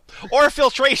or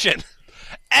filtration.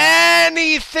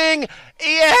 Anything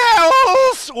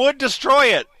else would destroy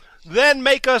it. Then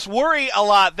make us worry a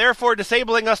lot, therefore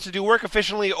disabling us to do work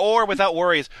efficiently or without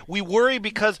worries. We worry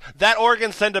because that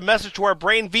organ sends a message to our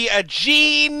brain via a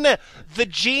gene. The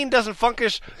gene doesn't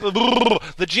function.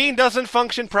 The gene doesn't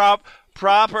function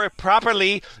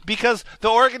properly because the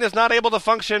organ is not able to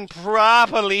function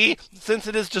properly since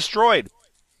it is destroyed.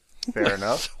 Fair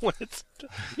enough.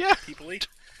 Yeah. People-y.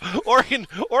 Organs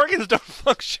don't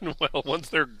function well once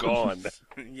they're gone.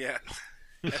 Yeah.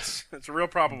 That's a real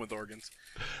problem with organs.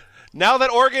 Now that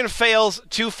organ fails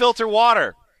to filter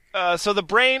water, so the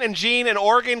brain and gene and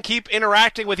organ keep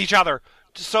interacting with each other.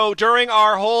 So during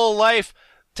our whole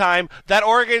lifetime, that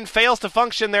organ fails to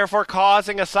function, therefore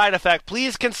causing a side effect.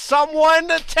 Please, can someone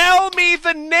tell me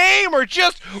the name, or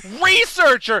just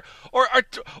research, or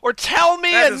tell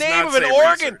me That a does name not of an say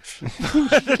organ,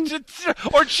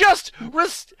 or just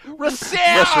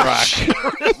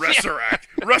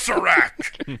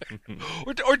Resurrect.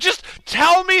 or just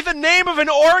tell me the name of an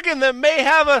organ that may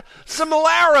have a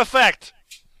similar effect.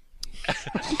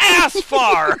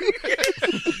 Aspar.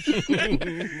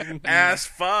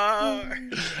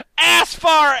 As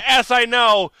far as I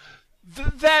know,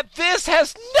 that this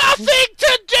has nothing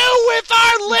to do with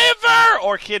our liver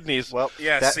or kidneys. Well,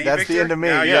 Yeah, that's Victor? the end of me.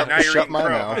 Now, Yep, now you're shut eating my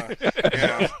crow, mouth.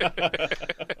 huh?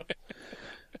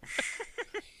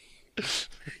 Yeah.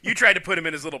 You tried to put him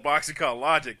in his little box he called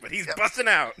Logic, but he's busting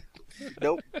out.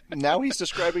 Nope. Now he's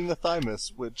describing the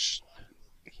thymus, which...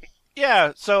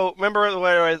 Yeah, so remember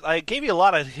where I gave you a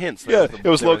lot of hints. Yeah, it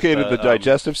was located in the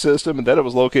digestive system, and then it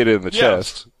was located in the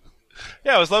chest.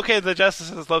 Yeah, it was located in the digestive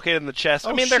system. It's located in the chest.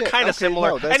 I Oh, mean, they're shit. kind of Okay, similar.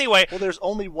 no, that's- Anyway, Well, there's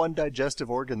only one digestive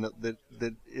organ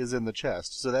that is in the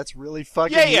chest, so that's really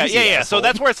fucking yeah. easy, So asshole.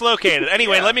 that's where it's located.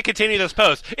 Anyway, let me continue this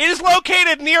post. It is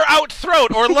located near out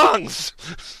throat or lungs.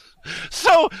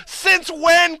 So, since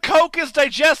when Coke is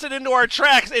digested into our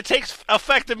tracts, it takes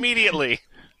effect immediately.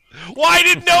 Why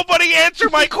did nobody answer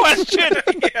my question?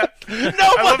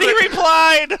 Nobody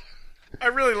replied. I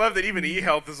really love that even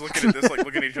eHealth is looking at this, like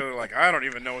looking at each other like, I don't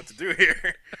even know what to do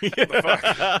here. What the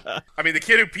fuck? I mean, the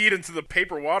kid who peed into the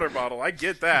paper water bottle, I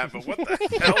get that, but what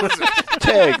the hell is it?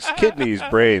 Tags, kidneys,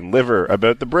 brain, liver.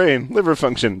 About the brain, liver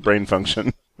function, brain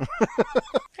function.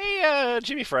 Hey,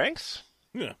 Jimmy Franks.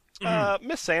 Yeah.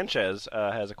 Miss Sanchez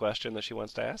has a question that she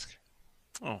wants to ask.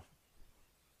 Oh.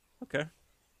 Okay.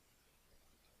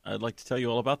 I'd like to tell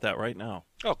you all about that right now.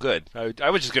 Oh, good.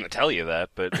 I was just going to tell you that,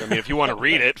 but I mean, if you want to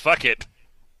read it, fuck it.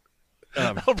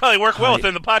 That'll probably work well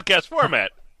within the podcast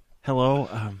format. Hello,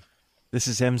 this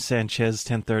is M. Sanchez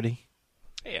 1030.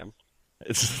 Hey, Em.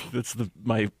 It's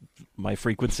my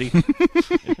frequency.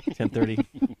 1030.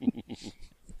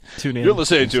 Tune in. You're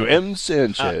listening to M.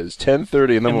 Sanchez,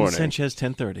 10:30 in the M. morning. Sanchez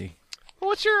 1030. Well,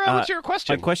 what's your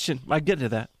question? My question. I get to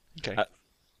that. Okay.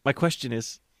 My question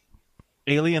is,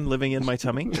 alien living in my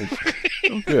tummy?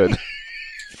 Oh, good.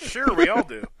 Sure, we all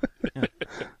do.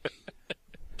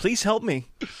 Please help me.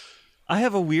 I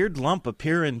have a weird lump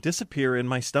appear and disappear in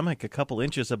my stomach a couple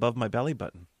inches above my belly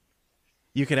button.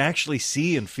 You can actually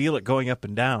see and feel it going up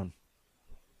and down.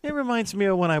 It reminds me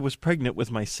of when I was pregnant with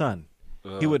my son.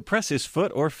 He would press his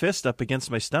foot or fist up against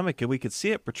my stomach and we could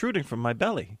see it protruding from my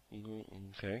belly.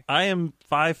 Okay. I am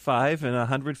 5'5" and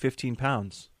 115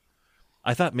 pounds.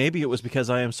 I thought maybe it was because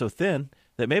I am so thin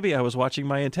that maybe I was watching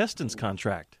my intestines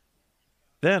contract.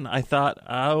 Then I thought,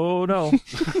 oh no,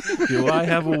 do I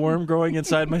have a worm growing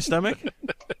inside my stomach?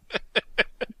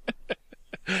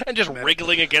 And just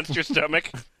wriggling against your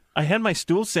stomach. I had my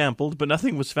stool sampled, but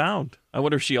nothing was found. I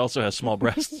wonder if she also has small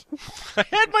breasts. I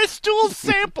had my stool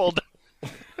sampled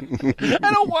at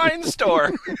a wine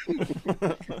store.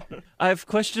 I've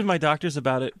questioned my doctors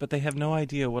about it, but they have no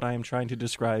idea what I am trying to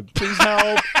describe. Please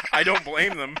help. I don't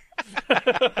blame them.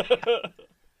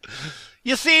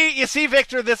 You see,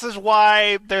 Victor, this is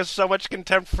why there's so much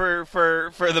contempt for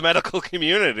the medical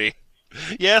community.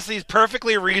 Yes, these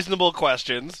perfectly reasonable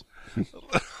questions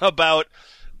about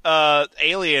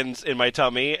aliens in my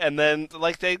tummy, and then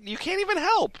you can't even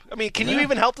help. I mean, can you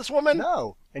even help this woman?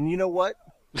 No. And you know what?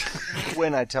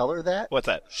 When I tell her that, What's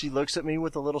that? she looks at me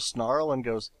with a little snarl and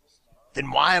goes,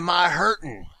 "Then why am I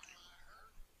hurting?"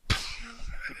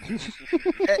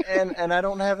 and I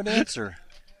don't have an answer.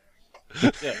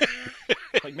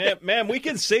 Like, ma'am, we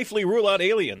can safely rule out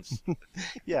aliens.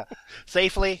 Yeah.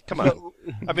 Safely? Come on.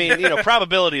 I mean,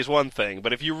 probability is one thing,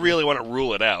 but if you really want to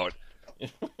rule it out.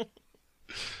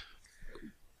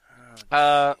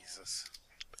 Jesus.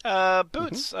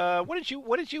 Boots, what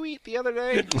did you eat the other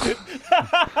day?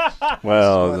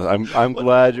 Well, I'm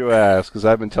glad you asked because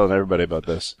I've been telling everybody about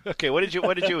this. Okay, what did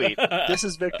you eat? This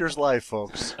is Victor's life,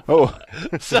 folks. Oh,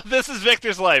 So this is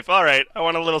Victor's life. All right, I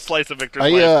want a little slice of Victor's I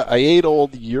life. I ate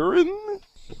old urine.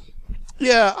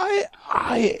 Yeah,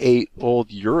 I ate old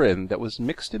urine that was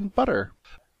mixed in butter.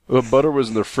 The butter was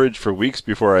in the fridge for weeks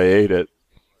before I ate it.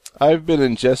 I've been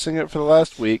ingesting it for the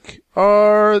last week.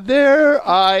 Are there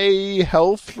eye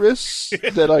health risks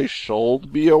that I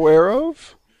should be aware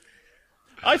of?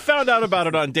 I found out about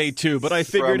it on day 2, but I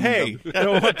figured, hey, I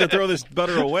don't want to throw this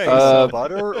butter away. The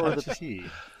butter or the tea?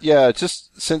 Yeah,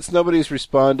 just since nobody's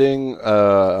responding,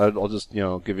 I'll just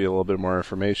give you a little bit more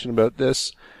information about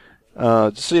this.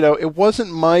 Just so you know, it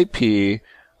wasn't my pee,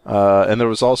 and there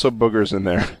was also boogers in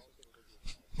there.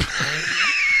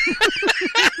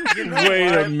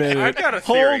 Wait a minute. I've got a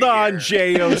theory Hold on, here.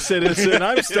 J.O. Citizen.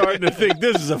 I'm starting to think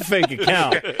this is a fake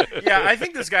account. Yeah, I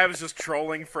think this guy was just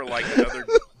trolling for like another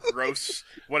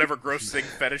whatever gross thing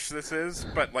fetish this is,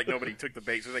 but like nobody took the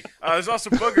bait. So he's like, there's also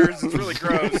boogers. It's really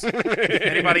gross.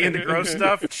 Anybody into gross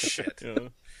stuff? Shit.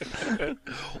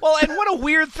 Well, and what a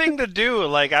weird thing to do.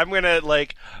 Like, I'm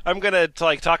gonna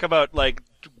talk about like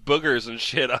boogers and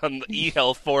shit on the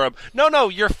eHealth forum. No,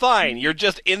 you're fine. You're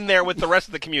just in there with the rest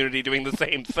of the community doing the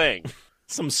same thing.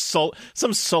 Some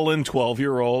sullen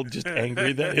 12-year-old just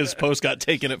angry that his post got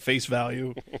taken at face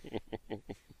value.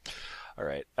 All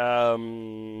right,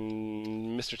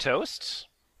 Mr. Toast.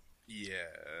 Yeah.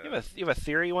 You have a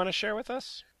theory you want to share with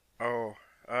us? Oh,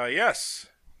 yes.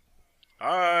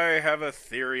 I have a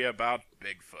theory about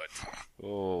Bigfoot.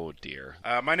 Oh dear.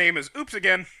 My name is Oops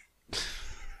again.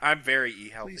 I'm very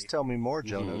e-healthy. Please tell me more,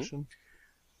 Joe Notion.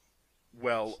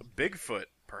 Well, Bigfoot,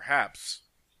 perhaps,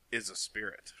 is a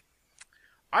spirit.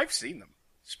 I've seen them.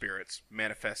 Spirits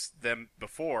manifest them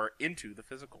before into the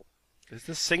physical. Is this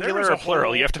There singular is or a plural?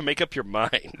 whole- You have to make up your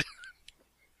mind.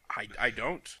 I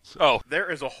don't. Oh,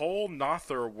 There is a whole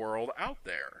Nother world out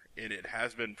there, and it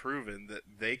has been proven that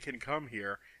they can come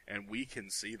here and we can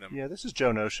see them. Yeah, this is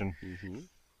Joe Notion.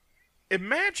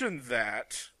 Imagine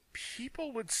that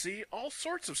people would see all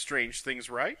sorts of strange things,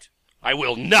 right? I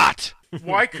will not.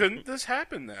 Why couldn't this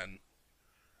happen then?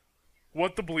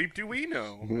 What the bleep do we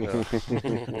know?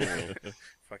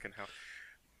 Fucking hell.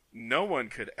 No one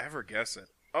could ever guess it.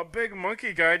 A big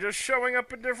monkey guy just showing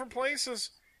up in different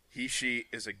places. He, she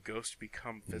is a ghost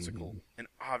become physical, and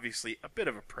obviously a bit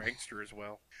of a prankster as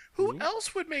well. Who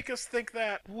else would make us think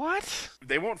that? What?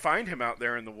 They won't find him out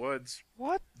there in the woods.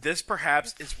 What? This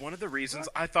perhaps is one of the reasons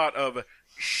I thought of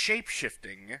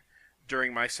shape-shifting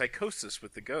during my psychosis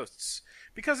with the ghosts.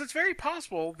 Because it's very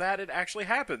possible that it actually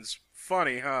happens.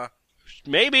 Funny, huh?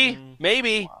 Maybe.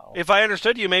 Wow. If I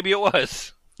understood you, maybe it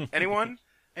was. Anyone?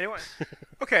 Anyone?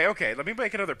 Okay, let me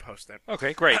make another post then.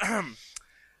 Okay, great.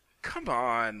 Come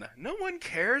on. No one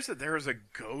cares that there is a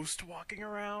ghost walking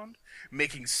around,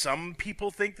 making some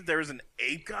people think that there is an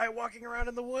ape guy walking around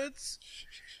in the woods.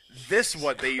 This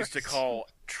what they used to call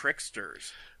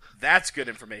tricksters. That's good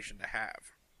information to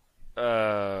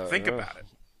have. Think about it.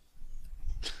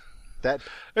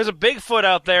 There's a Bigfoot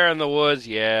out there in the woods.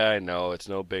 Yeah, I know. It's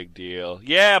no big deal.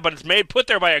 Yeah, but it's put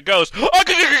there by a ghost. A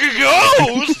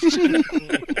ghost?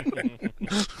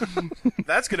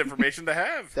 That's good information to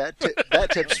have. That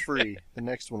tip's free. The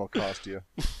next one will cost you.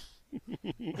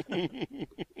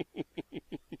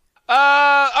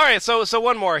 All right, so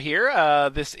one more here.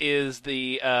 This is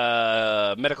the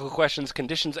Medical Questions,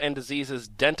 Conditions, and Diseases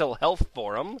Dental Health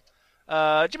Forum.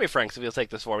 Jimmy Franks, if you'll take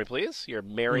this for me, please. You're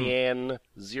Marianne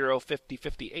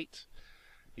 05058.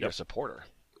 You're a supporter.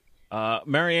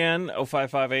 Marianne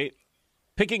 0558.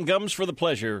 Picking gums for the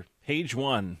pleasure, page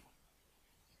 1.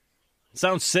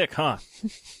 Sounds sick, huh?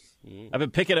 I've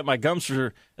been picking at my gums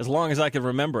for as long as I can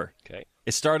remember. Okay.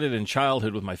 It started in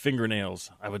childhood with my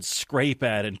fingernails. I would scrape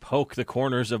at and poke the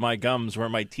corners of my gums where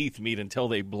my teeth meet until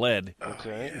they bled.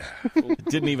 Okay. It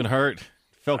didn't even hurt. It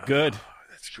felt good.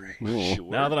 That's great. Sure.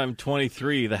 Now that I'm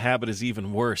 23, the habit is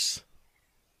even worse.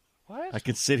 What? I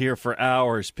can sit here for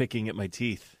hours picking at my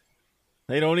teeth.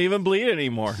 They don't even bleed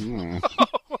anymore.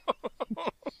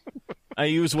 I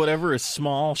use whatever is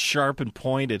small, sharp, and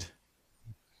pointed.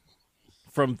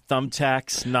 From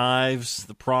thumbtacks, knives,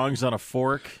 the prongs on a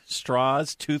fork,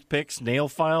 straws, toothpicks, nail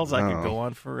files, I could go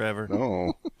on forever.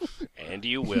 Oh. And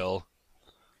you will.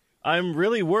 I'm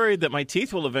really worried that my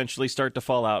teeth will eventually start to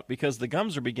fall out because the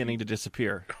gums are beginning to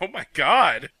disappear. Oh my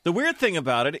god. The weird thing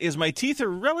about it is my teeth are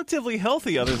relatively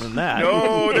healthy other than that.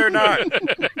 No, they're not.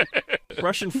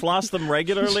 Brush and floss them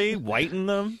regularly, whiten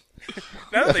them.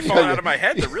 Now that they fall out of my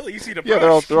head, they're really easy to brush.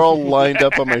 Yeah, they're all lined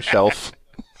up on my shelf.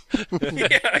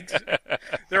 Yeah,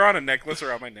 they're on a necklace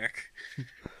around my neck.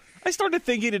 I started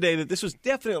thinking today that this was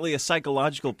definitely a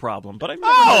psychological problem, but I've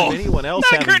never heard of anyone else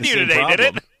not having the occurred to you same today, problem.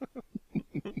 did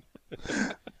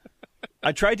it?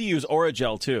 I tried to use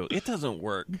Oragel too. It doesn't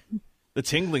work. The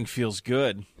tingling feels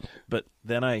good, but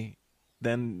then I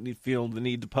feel the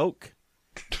need to poke.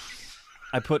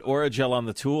 I put Oragel on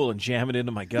the tool and jam it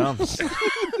into my gums.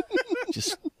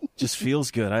 Just feels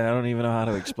good. I don't even know how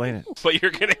to explain it. But you're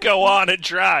going to go on and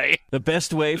try. The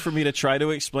best way for me to try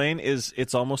to explain is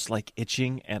it's almost like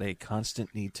itching and a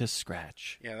constant need to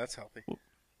scratch. Yeah, that's healthy.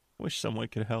 Wish someone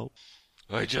could help.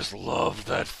 I just love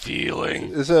that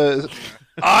feeling. Is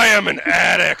I am an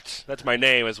addict. That's my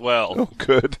name as well. oh,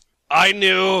 good. I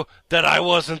knew that I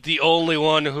wasn't the only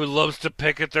one who loves to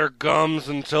pick at their gums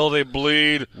until they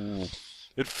bleed.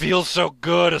 It feels so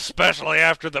good, especially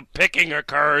after the picking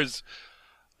occurs.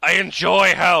 I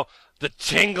enjoy how the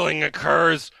tingling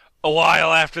occurs a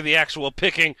while after the actual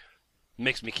picking. It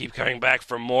makes me keep coming back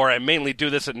for more. I mainly do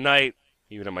this at night,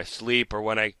 even in my sleep or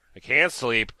when I can't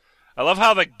sleep. I love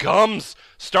how the gums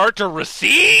start to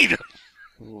recede.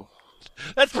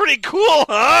 That's pretty cool,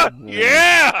 huh?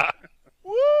 Yeah!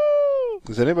 Woo!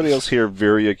 Is anybody else here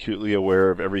very acutely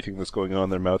aware of everything that's going on in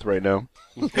their mouth right now?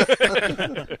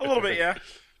 A little bit, yeah.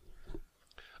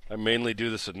 I mainly do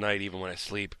this at night, even when I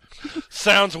sleep.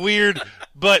 Sounds weird,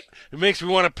 but it makes me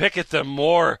want to pick at them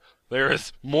more. There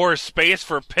is more space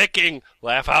for picking.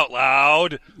 Laugh out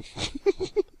loud.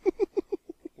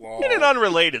 In an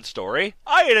unrelated story,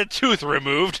 I had a tooth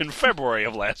removed in February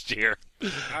of last year.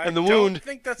 I don't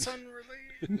think that's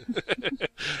unrelated.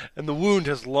 And the wound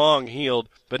has long healed,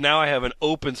 but now I have an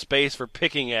open space for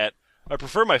picking at. I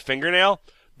prefer my fingernail,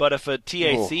 but if a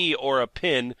TAC or a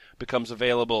pin becomes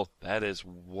available, that is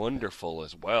wonderful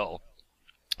as well.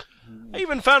 I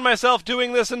even found myself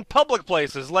doing this in public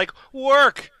places like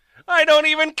work. I don't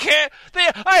even care.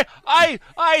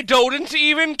 I don't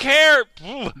even care.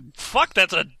 Fuck,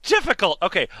 that's a difficult.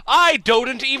 Okay, I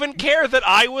don't even care that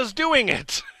I was doing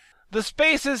it. The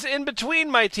spaces in between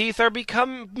my teeth are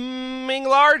becoming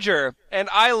larger, and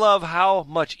I love how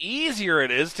much easier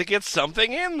it is to get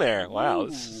something in there. Wow,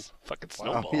 this is fucking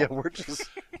snowball. Yeah, we're just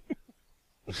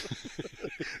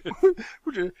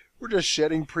we're just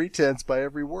shedding pretense by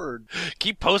every word.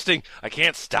 Keep posting. I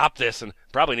can't stop this and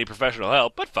probably need professional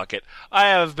help, but fuck it. I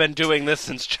have been doing this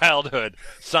since childhood.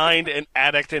 Signed, an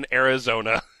addict in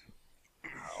Arizona.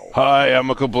 Hi, I'm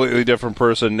a completely different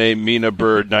person named Mina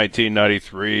Bird,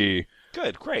 1993.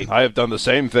 Good, great. I have done the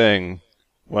same thing.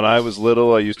 When I was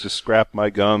little, I used to scrap my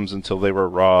gums until they were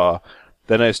raw.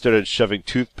 Then I started shoving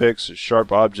toothpicks or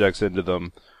sharp objects into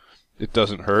them. It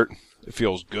doesn't hurt. It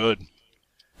feels good.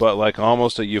 But like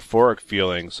almost a euphoric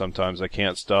feeling, sometimes I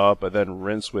can't stop. I then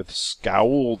rinse with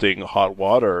scalding hot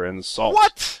water and salt.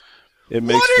 What?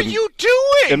 What are you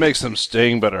doing? It makes them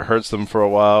sting, but it hurts them for a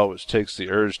while, which takes the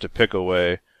urge to pick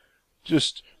away.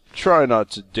 Just try not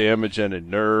to damage any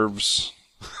nerves.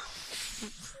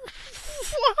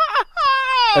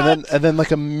 And then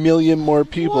like a million more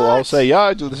people all say, yeah,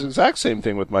 I do this exact same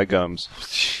thing with my gums.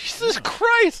 Jesus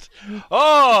Christ!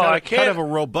 Oh, I can't. Kind of a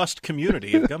robust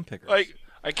community of gum pickers.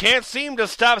 I can't seem to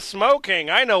stop smoking.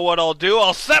 I know what I'll do.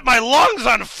 I'll set my lungs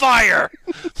on fire.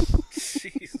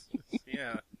 Jeez.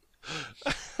 Yeah.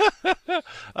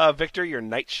 Victor, your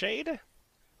nightshade?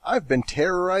 I've been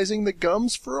terrorizing the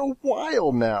gums for a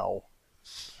while now.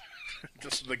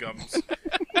 Just the gums.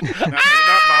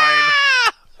 not mine.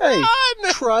 Hey,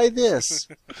 try this.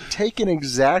 Take an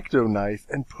X-Acto knife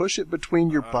and push it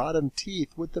between your bottom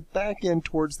teeth with the back end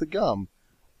towards the gum.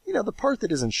 You know, the part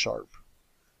that isn't sharp.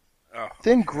 Oh.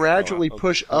 Then gradually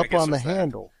push I up guess on the it's that.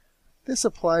 handle. This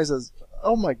applies as...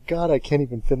 Oh my god, I can't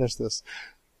even finish this.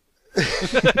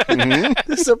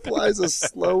 This applies a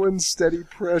slow and steady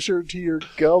pressure to your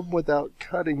gum without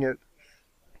cutting it.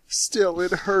 Still,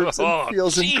 it hurts and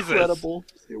feels Jesus. incredible.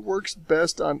 It works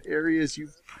best on areas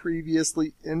you've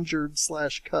previously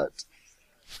injured/cut.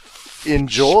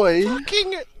 Enjoy.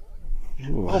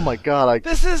 Oh my god!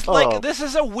 This is this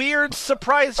is a weird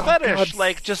surprise fetish,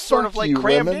 God, just sort of fuck you,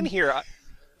 crammed women. in here.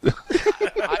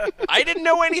 I didn't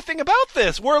know anything about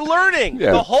this. We're learning.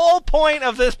 Yeah. The whole point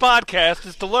of this podcast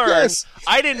is to learn. Yes.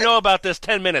 I didn't know about this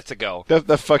 10 minutes ago.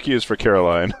 That fuck you is for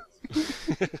Caroline.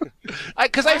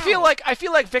 Because I feel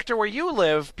like Victor, where you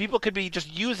live, people could be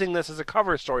just using this as a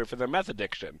cover story for their meth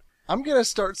addiction. I'm gonna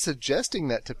start suggesting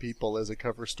that to people as a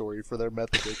cover story for their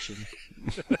meth addiction.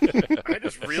 I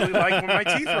just really like when my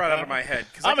teeth run out of my head.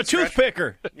 'cause I I'm a can scratch- tooth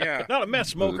picker, Yeah. not a meth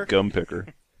smoker. Gum picker.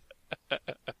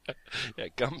 Yeah,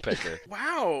 gum picker.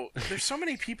 Wow, there's so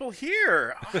many people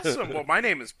here. Awesome. Well, my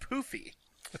name is Poofy.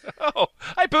 Oh,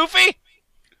 hi, Poofy.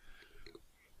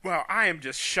 Well, I am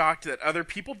just shocked that other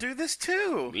people do this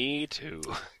too. Me too.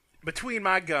 Between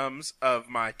my gums of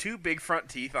my two big front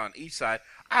teeth on each side,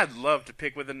 I'd love to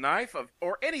pick with a knife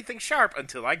or anything sharp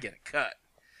until I get a cut.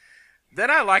 Then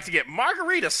I like to get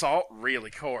margarita salt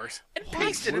really coarse and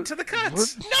paste it into the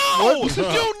cuts. No,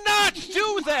 do not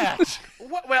do that.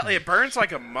 Well, it burns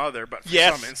like a mother, but for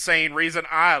Yes. some insane reason,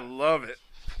 I love it.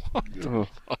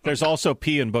 There's also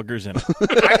pee and boogers in it.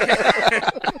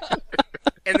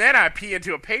 And then I pee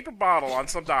into a paper bottle on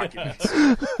some documents.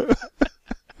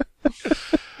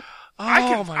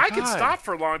 I can stop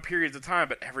for long periods of time,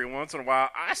 but every once in a while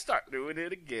I start doing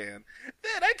it again.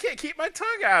 Then I can't keep my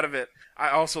tongue out of it. I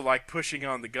also like pushing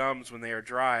on the gums when they are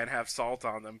dry and have salt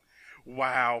on them.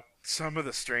 Wow, some of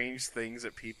the strange things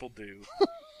that people do.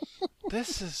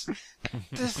 This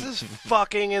is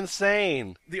fucking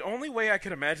insane. The only way I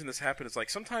can imagine this happen is like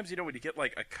sometimes, you know, when you get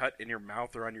like a cut in your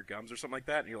mouth or on your gums or something like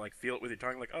that, and you like feel it with your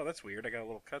tongue, like, oh, that's weird, I got a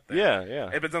little cut there. Yeah, yeah.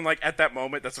 And, but then like at that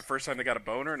moment, that's the first time they got a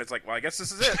boner, and it's like, well, I guess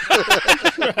this is it.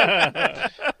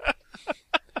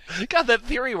 God, that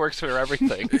theory works for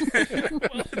everything.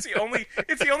 Well, it's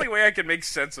the only way I can make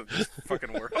sense of this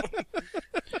fucking world.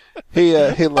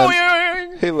 Hey, hey,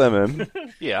 Lemon.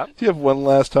 Yeah. Do you have one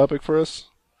last topic for us?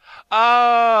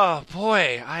 Oh,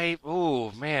 boy.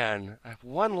 Man. I have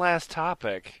one last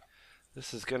topic.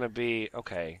 This is going to be...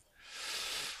 Okay.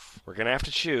 We're going to have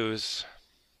to choose.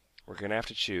 I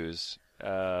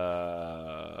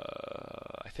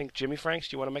think Jimmy Franks,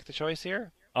 do you want to make the choice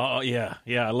here? Oh, yeah.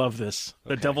 I love this.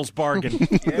 The devil's bargain.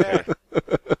 Yeah.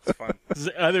 It's fun.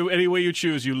 Any way you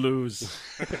choose, you lose.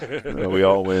 No, we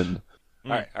all win.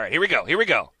 All right. Here we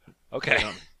go. Okay.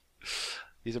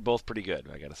 These are both pretty good,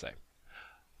 I gotta say.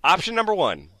 Option number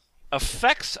 1.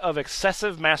 Effects of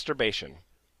excessive masturbation.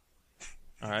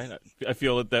 All right. I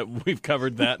feel that we've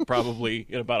covered that probably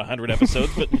in about 100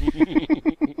 episodes, but...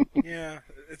 Yeah,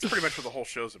 it's pretty much what the whole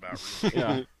show's about. Really.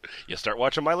 Yeah. You start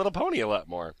watching My Little Pony a lot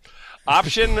more.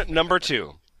 Option number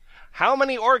 2. How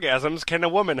many orgasms can a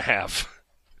woman have?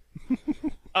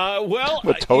 Well,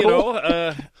 What,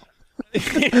 total?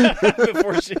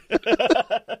 Before she...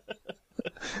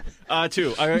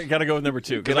 2. I gotta go with number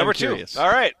 2. Number 2. Curious. All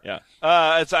right. Yeah.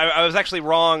 I was actually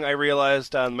wrong. I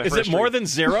realized on my Is first it more than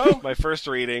 0? my first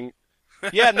reading.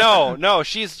 Yeah, no,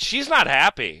 she's not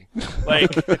happy.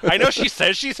 Like, I know she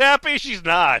says she's happy, she's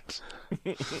not.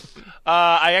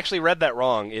 I actually read that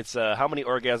wrong. It's how many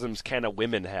orgasms can a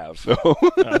woman have?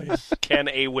 Can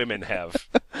a woman have?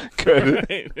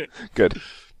 Good. Good.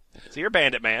 So you're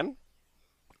Bandit Man.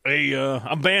 Hey,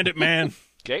 I'm Bandit Man.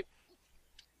 Okay.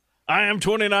 I am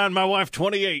 29, my wife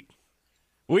 28.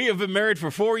 We have been married for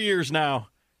 4 years now.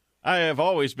 I have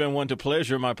always been one to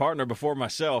pleasure my partner before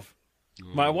myself.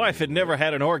 My wife had never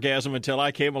had an orgasm until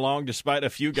I came along, despite a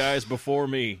few guys before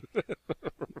me.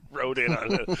 Rode in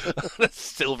on a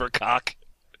silver cock.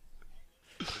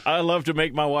 I love to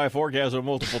make my wife orgasm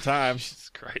multiple times. Jesus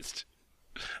Christ.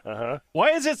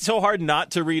 Why is it so hard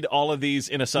not to read all of these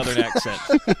in a southern accent?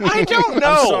 I don't know.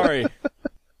 I'm sorry.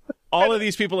 All of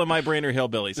these people in my brain are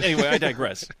hillbillies. Anyway, I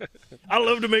digress. I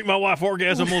love to make my wife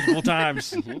orgasm multiple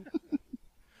times.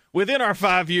 Within our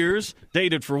 5 years,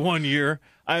 dated for 1 year,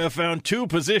 I have found 2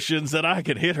 positions that I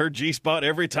can hit her G-spot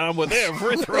every time with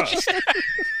every thrust.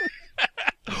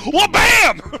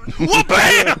 Wha-bam!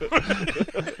 Wha-bam! Not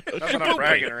that I'm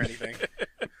bragging or anything.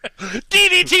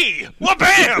 DDT!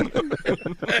 Wha-bam!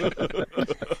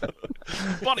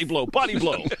 Body blow, body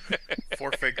blow.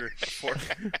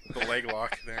 The leg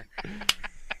lock there.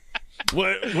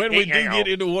 When we do get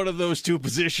into one of those 2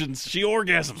 positions, she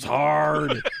orgasms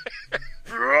hard.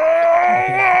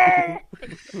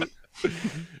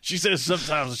 She says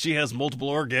sometimes she has multiple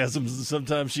orgasms, and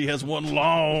sometimes she has one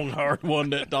long, hard one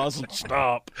that doesn't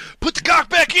stop. Put the cock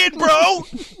back in, bro!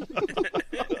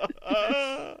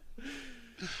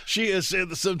 She has said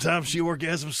that sometimes she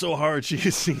orgasms so hard she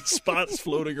has seen spots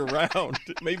floating around.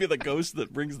 Maybe the ghost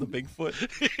that brings the Bigfoot.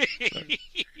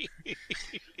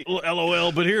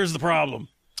 LOL, but here's the problem.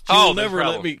 She will never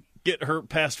let me get her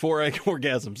past 4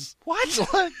 orgasms.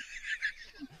 What?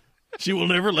 She will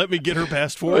never let me get her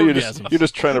past 4 You're orgasms.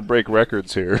 just trying to break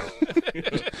records here.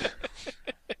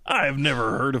 I have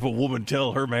never heard of a woman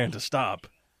tell her man to stop.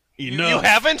 Enough. You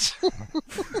haven't?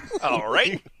 All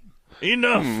right.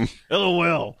 Enough.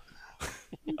 LOL.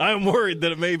 I'm worried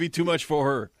that it may be too much for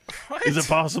her. What? Is it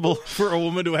possible for a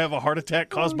woman to have a heart attack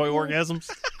caused by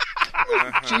orgasms?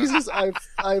 Jesus, I've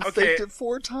Okay. faked it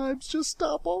 4 times. Just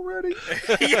stop already.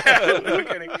 Yeah, no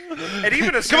kidding. And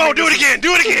even Come assuming on, do it again!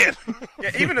 Do it again!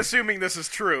 Yeah, even assuming this is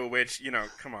true, which, you know,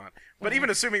 come on. But even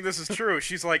assuming this is true,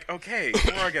 she's like, okay,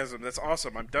 orgasm, that's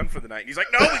awesome, I'm done for the night. And he's like,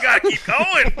 no, we gotta keep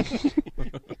going!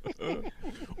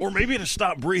 Or maybe to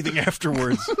stop breathing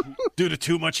afterwards due to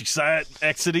too much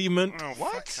excitement. Oh,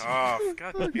 what? Fuck off.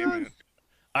 God damn it.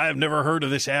 I have never heard of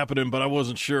this happening, but I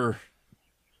wasn't sure.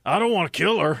 I don't want to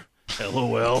kill her.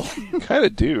 LOL. Kind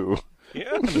of do.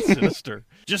 Yeah, that's sinister.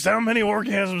 Just how many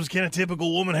orgasms can a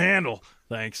typical woman handle?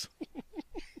 Thanks.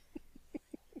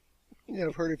 Yeah,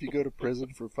 I've heard if you go to prison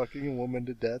for fucking a woman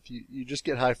to death, you just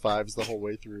get high fives the whole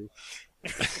way through.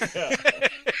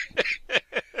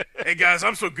 Hey, Hey guys,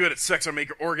 I'm so good at sex I make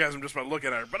her orgasm just by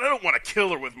looking at her, but I don't want to kill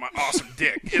her with my awesome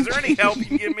dick. Is there any help you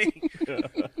can give me?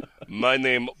 My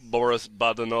name, Boris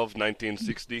Badenov,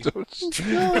 1960.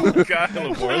 Oh, God.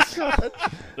 Hello, Boris.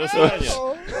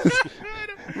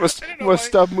 Must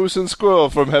stop Moose and Squirrel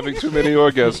from having too many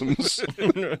orgasms.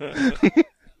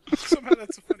 Somehow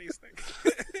that's the funniest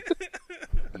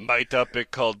thing. My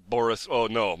topic called Boris. Oh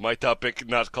no, my topic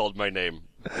not called my name.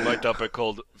 My topic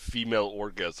called female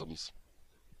orgasms.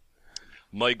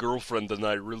 My girlfriend and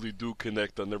I really do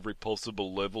connect on every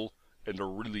possible level and are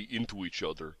really into each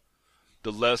other.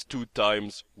 The last 2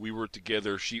 times we were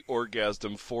together, she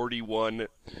orgasmed 41,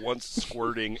 once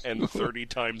squirting, and 30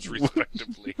 times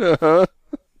respectively. Uh-huh.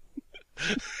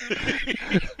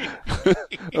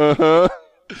 Uh-huh.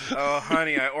 Oh,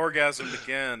 honey, I orgasmed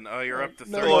again. Oh, you're up to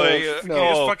 30. No, Can you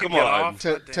just fucking come get on. off?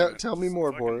 God damn it. Tell me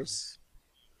more, Fucking- Boris.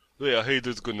 Yeah,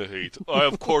 haters gonna hate.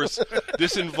 Of course,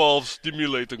 this involves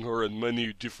stimulating her in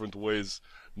many different ways,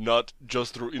 not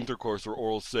just through intercourse or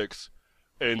oral sex.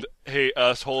 And, hey,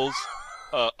 assholes,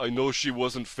 I know she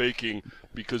wasn't faking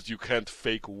because you can't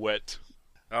fake wet.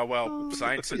 Oh, well,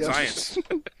 science is Yeah. science.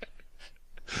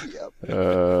 Yep.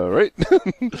 Right.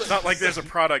 It's not like there's a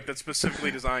product that's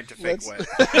specifically designed to fake Let's-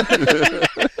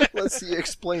 wet. Let's see you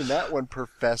explain that one,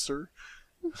 Professor.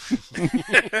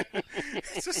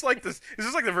 It's just like this. It's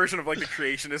just like the version of like the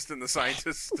creationist and the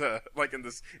scientist, like in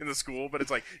the school. But it's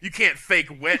like you can't fake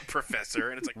wet, Professor,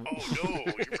 and it's like, oh no,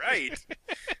 you're right.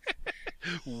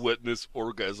 Wetness,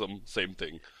 orgasm, same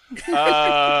thing.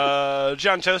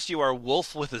 John Toast, you are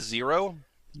Wolf with a 0.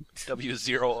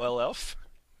 W0LF.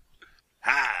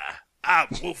 Hi, I'm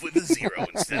Wolf with a 0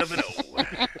 instead of an O.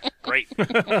 Great.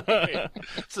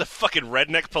 It's a fucking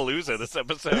redneck palooza this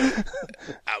episode.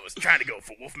 I was trying to go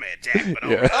for Wolfman Jack, but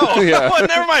Yeah. Oh, Yeah. oh,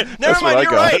 never mind. Never That's what mind. I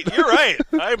You're got. right. You're right.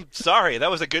 I'm sorry. That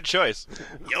was a good choice.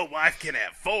 your wife can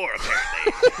have 4,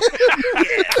 apparently.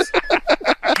 Yes.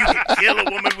 You can kill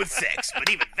a woman with sex, but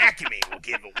even vacuuming will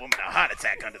give a woman a heart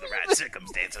attack under the right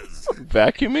circumstances.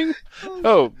 Vacuuming?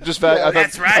 Oh, just I thought,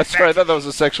 That's right, That's right. I thought that was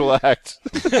a sexual act.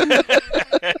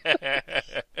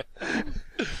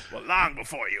 Well, long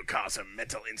before you cause her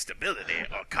mental instability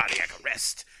or cardiac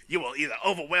arrest, you will either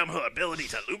overwhelm her ability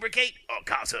to lubricate or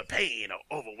cause her pain or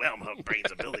overwhelm her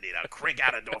brain's ability to crank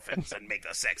out endorphins and make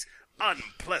the sex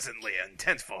unpleasantly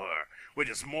intense for her, which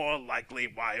is more likely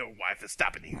why your wife is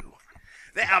stopping you.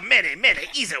 There are many, many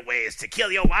easier ways to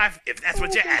kill your wife if that's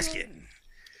what you're asking.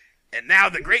 And now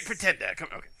the great pretender. Come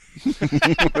okay.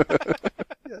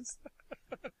 Yes.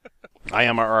 I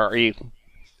am RE.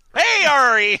 Hey,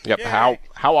 Ari! Yep.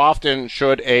 How often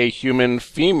should a human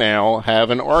female have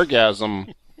an orgasm?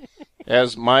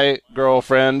 As my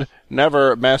girlfriend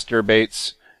never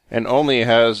masturbates and only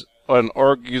has an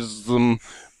orgasm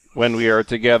when we are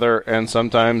together, and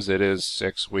sometimes it is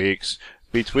 6 weeks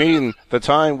between the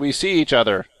time we see each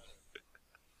other.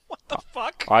 What the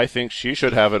fuck? I think she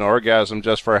should have an orgasm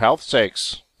just for health's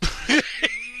sakes.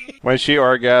 When she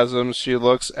orgasms, she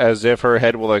looks as if her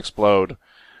head will explode,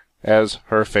 as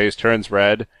her face turns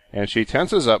red, and she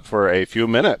tenses up for a few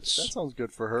That minutes. sounds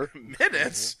good for her.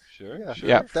 Minutes? Yeah.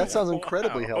 Yeah. That sounds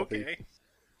incredibly Wow, healthy. Okay.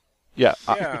 Yeah,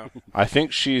 Yeah. I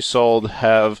think she should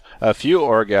have a few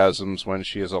orgasms when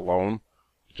she is alone,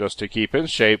 just to keep in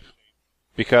shape,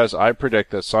 because I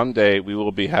predict that someday we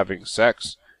will be having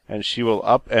sex, and she will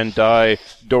up and die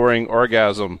during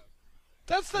orgasm.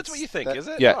 That's what you think, That- is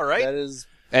it? Yeah. All right. That is,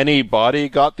 Anybody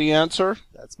got the answer?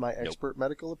 that's my expert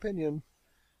medical opinion.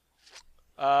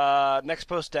 Next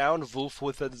post down, Wolf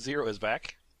with a 0 is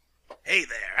back. Hey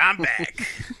there, I'm back.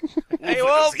 Hey, Wolf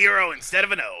Wolf! with a 0 instead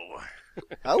of an O.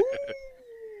 Oh,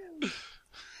 And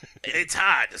it's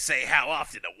hard to say how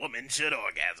often a woman should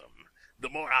orgasm. The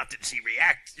more often she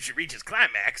reaches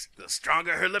climax, the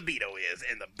stronger her libido is,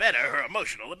 and the better her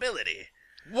emotional ability.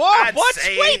 What? I'd What?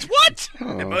 say- Wait, what?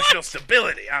 Emotional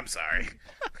stability, I'm sorry.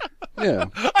 Yeah.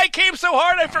 I came so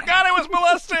hard I forgot I was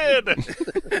molested!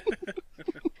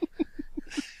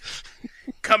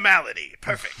 Comality,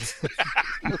 perfect.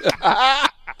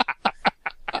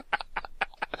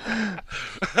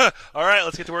 All right,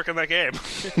 let's get to work on that game.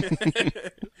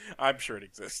 I'm sure it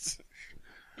exists.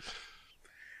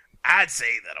 I'd say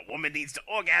that a woman needs to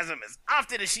orgasm as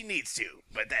often as she needs to,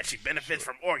 but that she benefits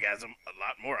from orgasm a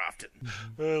lot more often.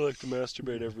 I like to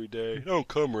masturbate every day. I don't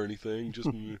come or anything, just...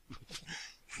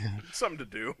 Something to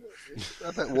do.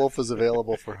 I bet Wolf is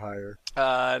available for hire.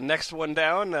 Next one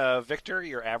down, Victor,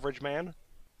 your average man.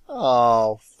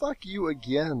 Oh, fuck you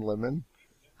again, Lemon.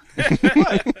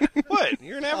 What?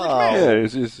 You're an average Oh. man.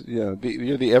 Yeah,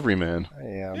 you're the everyman. I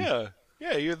am. Yeah.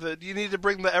 Yeah, you need to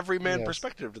bring the everyman Yes.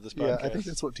 perspective to this Yeah, podcast. I think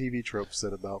that's what TV tropes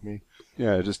said about me.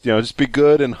 Yeah, just be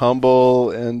good and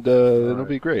humble, and it'll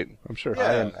be great. I'm sure.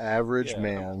 I am average Yeah.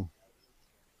 man.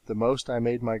 The most I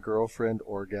made my girlfriend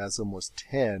orgasm was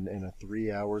 10 in a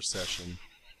 3-hour session.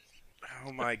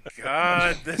 Oh my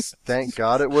god, this. Thank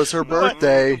God it was her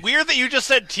birthday. Weird that you just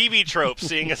said TV tropes,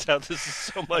 seeing as how this is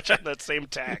so much on that same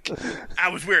tack. I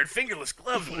was wearing fingerless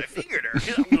gloves when I fingered her.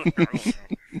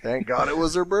 Thank God it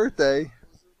was her birthday.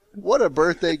 What a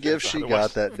birthday gift she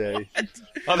got that day.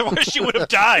 Otherwise, she would have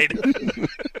died.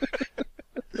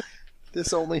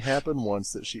 This only happened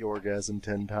once that she orgasmed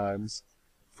 10 times.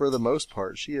 For the most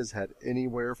part, she has had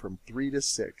anywhere from 3 to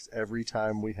 6 every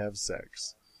time we have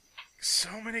sex.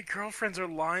 So many girlfriends are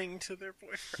lying to their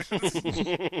boyfriends.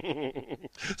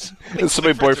 And so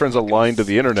many boyfriends are lying to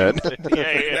the internet.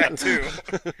 Yeah. That too.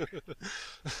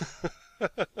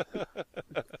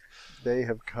 They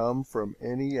have come from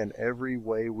any and every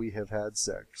way we have had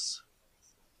sex.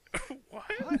 What?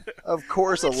 Of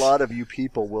course, a lot of you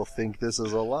people will think this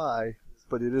is a lie,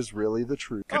 but it is really the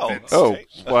truth. Convinced. Oh,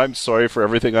 well, I'm sorry for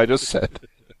everything I just said.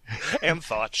 And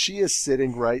thoughts. She is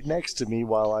sitting right next to me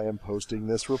while I am posting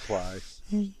this reply.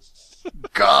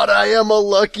 God, I am a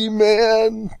lucky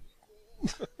man!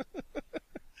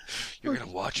 You're gonna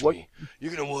watch What- me.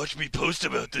 You're gonna watch me post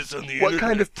about this on the What internet.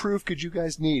 kind of proof could you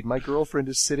guys need? My girlfriend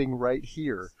is sitting right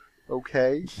here.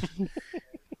 Okay? And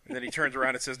then he turns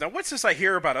around and says, "Now, what's this I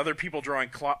hear about other people drawing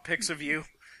clot pics of you?"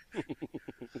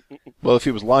 Well, if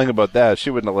he was lying about that, she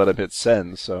wouldn't have let him hit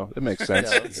send, so it makes sense.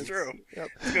 Yeah. It's true. Yep.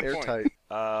 a good point. Airtight.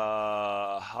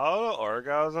 How to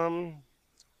orgasm?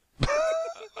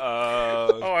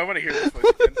 Oh, I want to hear this one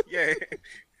again. Yay.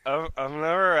 I've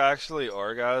never actually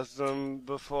orgasmed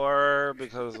before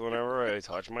because whenever I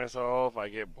touch myself, I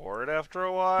get bored after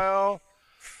a while.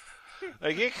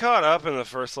 I get caught up in the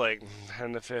first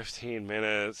 10 to 15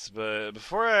 minutes, but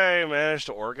before I manage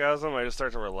to orgasm, I just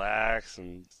start to relax,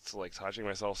 and touching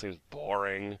myself seems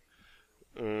boring.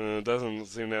 It doesn't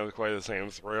seem to have quite the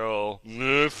same thrill.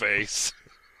 Face.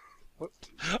 What?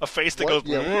 A face that What?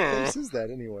 goes. Yeah, what face is that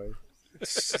anyway?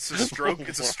 It's a stroke.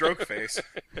 It's a stroke face.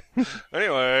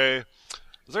 Anyway,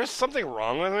 is there something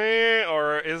wrong with me,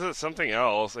 or is it something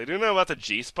else? I do know about the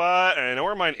G-spot, and I know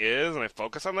where mine is, and I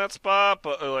focus on that spot,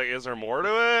 but, is there more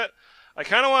to it? I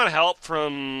kind of want help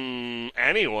from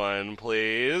anyone,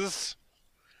 please.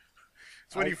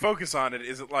 So when you focus on it,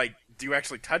 is it do you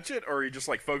actually touch it, or are you just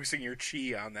focusing your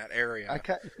chi on that area?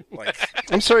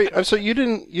 I'm sorry. You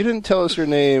didn't tell us your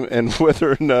name and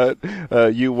whether or not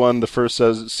you won the first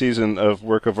season of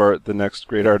Work of Art, the Next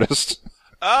Great Artist.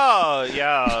 Oh,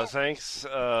 yeah, thanks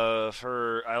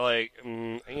for... I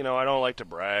don't like to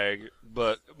brag,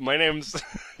 but my name's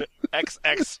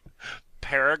XX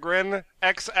Peregrine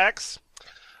XX.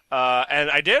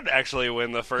 And I did actually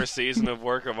win the first season of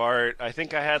Work of Art. I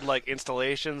think I had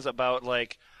installations about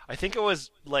I think it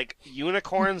was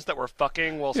unicorns that were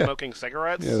fucking while smoking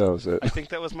cigarettes. Yeah, that was it. I think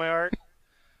that was my art.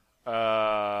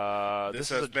 This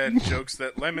has been jokes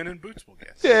that Lemon and Boots will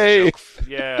get. Yay!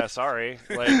 Yeah, sorry.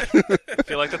 I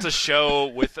feel like that's a show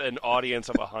with an audience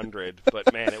of 100,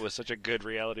 but man, it was such a good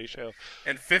reality show.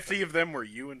 And 50 of them were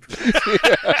you and Boots.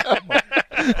 Oh my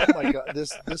God,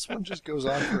 this one just goes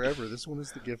on forever. This one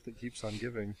is the gift that keeps on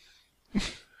giving.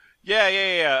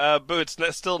 Yeah. Boots,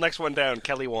 still next one down,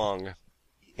 Kelly Wong.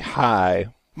 Hi.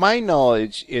 My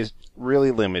knowledge is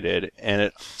really limited, and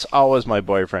it's always my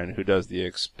boyfriend who does the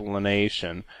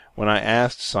explanation when I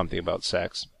ask something about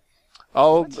sex.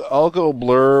 I'll go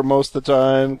blur most of the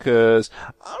time because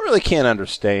I really can't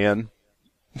understand.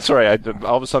 Sorry, I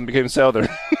all of a sudden became Southern.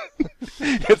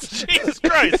 It's Jesus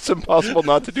Christ! It's impossible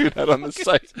not to do that on this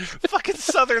site. Fucking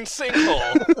Southern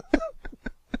sinkhole.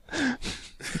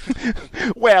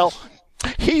 Well,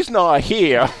 he's not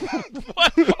here.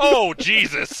 What? Oh,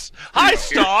 Jesus. Hi,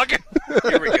 Stog.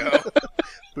 Here we go.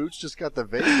 Boots just got the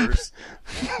vapors.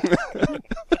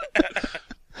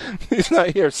 He's not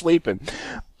here sleeping.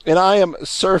 And I am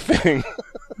surfing.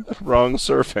 Wrong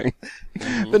surfing.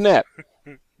 The net.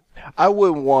 I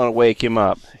wouldn't want to wake him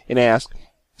up and ask,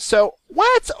 so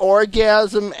what's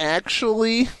orgasm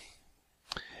actually?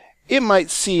 It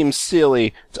might seem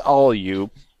silly to all of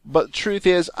you, but the truth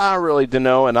is I really don't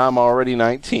know, and I'm already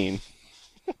 19.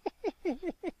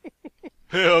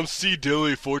 Hey, I'm C.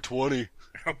 Dilly 420.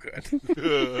 Oh, good.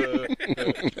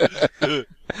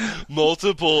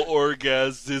 Multiple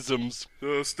orgasms.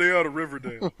 Stay out of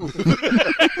Riverdale.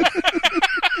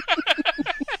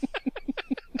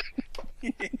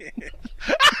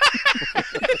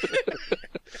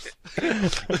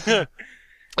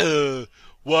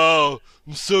 Wow,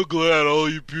 I'm so glad all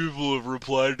you people have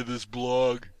replied to this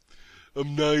blog.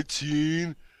 I'm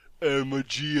 19, and my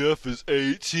GF is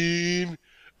 18,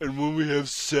 and when we have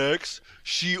sex,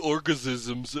 she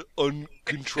orgasms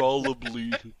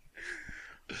uncontrollably.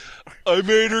 I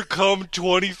made her come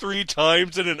 23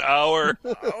 times in an hour.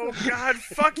 Oh, God,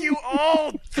 fuck you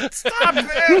all! Stop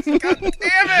this! God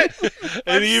damn it!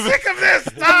 I'm sick of this!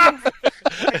 Stop!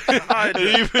 God. And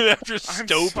even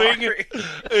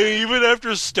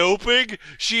after stoping,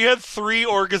 she had 3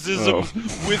 orgasms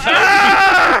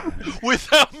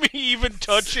without me even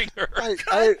touching her.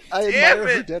 I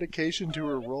admire her dedication to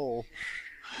her role.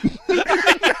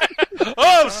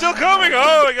 Oh, I'm still coming!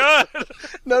 Oh my god!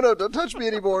 No, don't touch me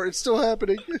anymore. It's still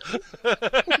happening. Don't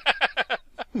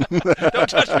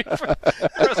touch me for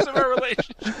the rest of our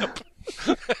relationship.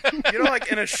 You know,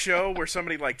 like in a show where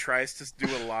somebody like tries to do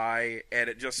a lie and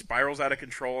it just spirals out of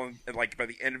control, and like by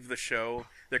the end of the show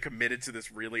they're committed to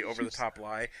this really over the top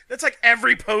lie. That's like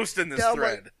every post in this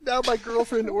thread. Now my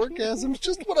girlfriend orgasms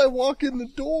just when I walk in the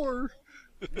door.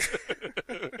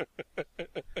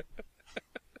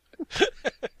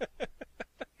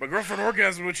 My girlfriend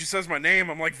orgasms when she says my name.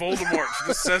 I'm like Voldemort. She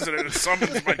just says it and it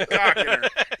summons my cock in her.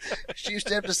 She used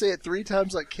to have to say it 3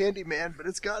 times like Candyman, but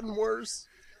it's gotten worse.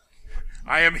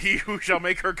 I am he who shall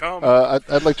make her come.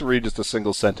 I'd like to read just a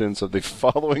single sentence of the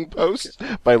following post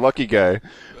by Lucky Guy.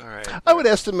 All right. I would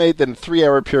estimate that in a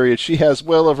 3-hour period she has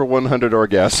well over 100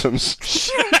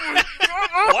 orgasms.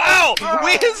 Wow!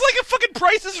 Wait, it's like a fucking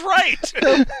Price is Right!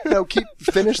 No,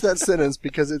 finish that sentence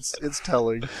because it's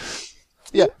telling.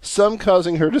 Yeah, some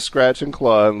causing her to scratch and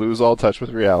claw and lose all touch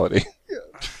with reality.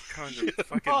 Kind of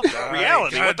fucking die.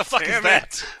 Reality? God What the fuck is damn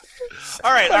that? it.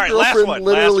 All right, My last girlfriend one.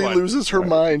 literally last one. loses her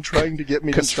mind trying to get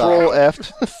me Control to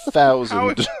stop.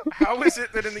 F1000. How is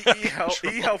it that in the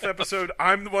e-health episode,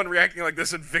 I'm the one reacting like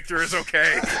this and Victor is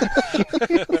okay?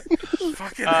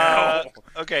 Fucking hell.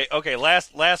 Okay.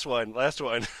 Last one.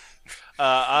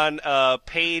 On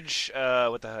page,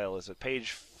 what the hell is it?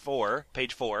 Page 4.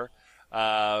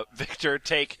 Victor,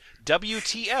 take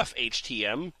WTF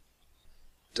HTM.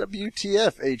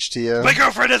 WTF, HTM. My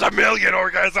girlfriend has 1 million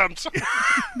orgasms.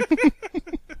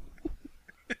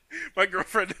 My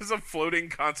girlfriend is a floating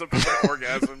concept of an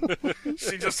orgasm.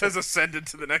 She just has ascended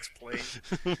to the next plane.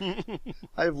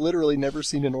 I've literally never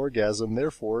seen an orgasm,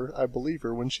 therefore I believe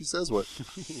her when she says what.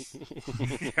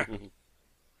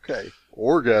 Okay,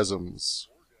 orgasms.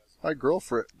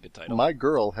 Good title. My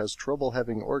girl has trouble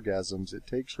having orgasms. It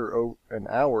takes her an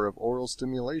hour of oral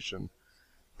stimulation.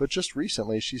 But just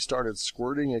recently she started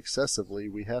squirting excessively.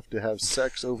 We have to have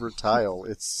sex over tile.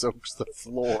 It soaks the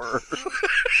floor.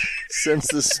 Since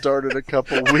this started a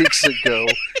couple weeks ago,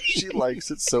 she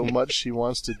likes it so much she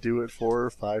wants to do it for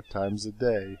her 5 times a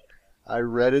day. I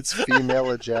read it's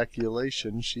female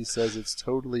ejaculation. She says it's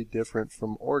totally different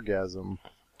from orgasm.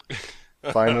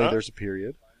 Finally, there's a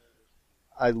period.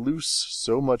 I lose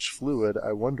so much fluid,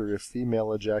 I wonder if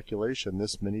female ejaculation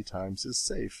this many times is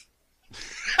safe.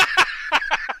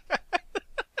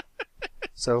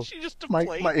 So, She just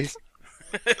my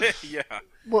Yeah.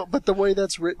 well, but the way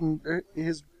that's written,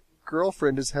 his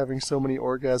girlfriend is having so many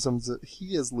orgasms that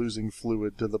he is losing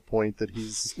fluid to the point that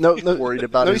he's worried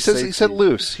about No, his he safety. said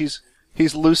loose. He's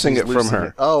loosing it from losing her.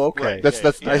 it. Oh, okay. Right. That's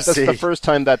see. the first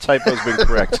time that typo's been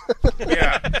correct.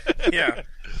 Yeah.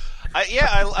 I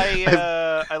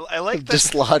like I've that.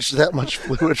 dislodged that much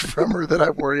fluid from her that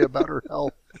I worry about her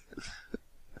health.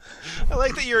 I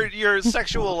like that your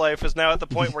sexual life is now at the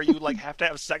point where you like have to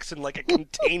have sex in like a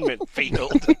containment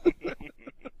field.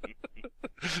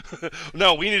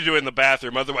 No, we need to do it in the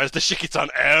bathroom, otherwise the shit gets on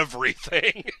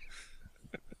everything.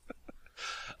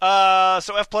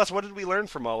 So F+, what did we learn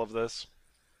from all of this?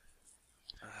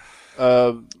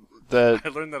 That I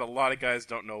learned that a lot of guys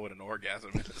don't know what an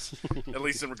orgasm is, at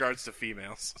least in regards to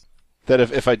females.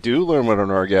 if I do learn what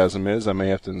an orgasm is, I may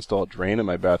have to install a drain in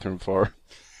my bathroom floor.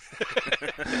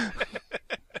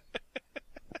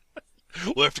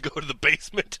 We'll have to go to the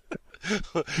basement.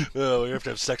 Oh, we have to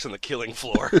have sex on the killing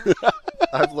floor.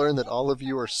 I've learned that all of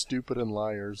you are stupid and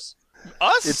liars.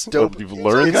 Us? It's dope. You've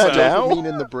learned It's that now? dopamine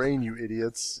in the brain, you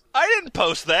idiots. I didn't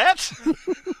post that.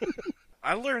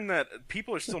 I learned that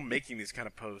people are still making these kind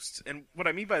of posts, and what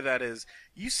I mean by that is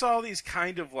you saw these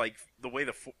kind of like the way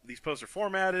these posts are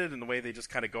formatted and the way they just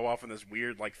kind of go off in this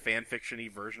weird like fan fiction-y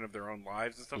version of their own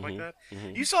lives and stuff like that.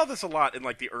 Mm-hmm. You saw this a lot in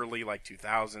like the early like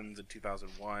 2000s and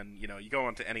 2001. You know, you go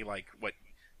onto any like what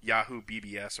Yahoo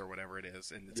BBS or whatever it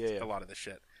is, and it's a lot of this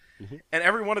shit. Mm-hmm. And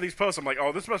every one of these posts, I'm like,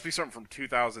 oh, this must be something from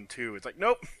 2002. It's like,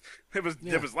 nope, it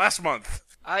was last month.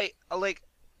 I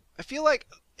feel like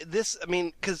this. I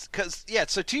mean, because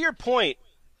So to your point,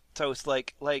 Toast,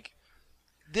 like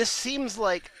this seems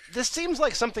like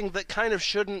something that kind of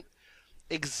shouldn't.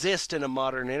 exist in a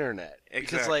modern internet.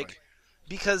 Exactly.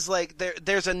 Because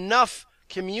there's enough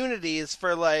communities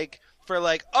for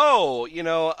oh,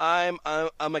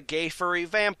 I'm a gay furry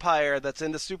vampire that's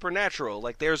into supernatural.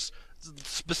 Like there's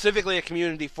specifically a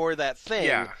community for that thing.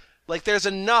 Yeah. Like there's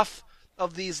enough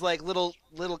of these like little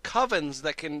covens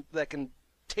that can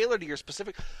tailor to your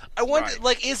specific. I wonder, Right.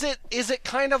 like, is it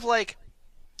kind of like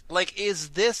is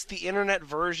this the internet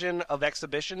version of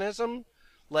exhibitionism?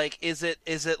 Like, is it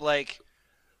like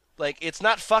it's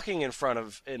not fucking in front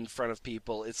of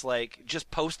people. It's like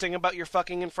just posting about your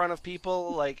fucking in front of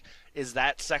people. Like, is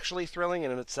that sexually thrilling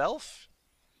in itself?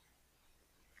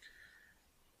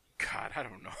 God, I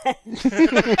don't know.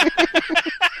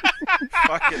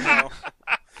 Fucking hell.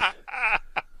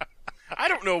 I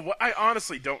don't know. I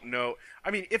honestly don't know. I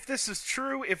mean, if this is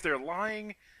true, if they're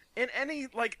lying, in any,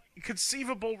 like,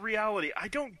 conceivable reality, I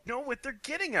don't know what they're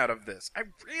getting out of this. I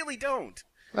really don't.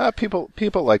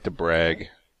 People like to brag.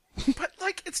 But,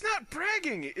 like, it's not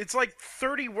bragging. It's like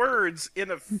 30 words in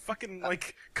a fucking,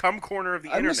 like, cum corner of the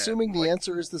I'm internet. assuming the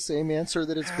answer is the same answer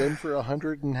that it's been for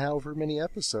 100 and however many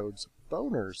episodes.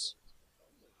 Boners.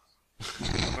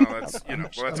 Well, that's, that's I'm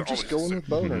always just going with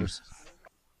boners.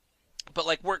 But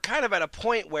like we're kind of at a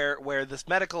point where this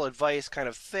medical advice kind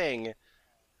of thing,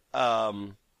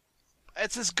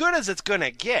 it's as good as it's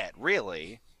gonna get,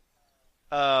 really.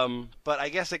 But I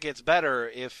guess it gets better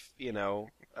if you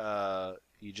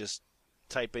just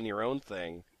type in your own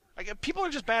thing. People are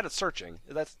just bad at searching.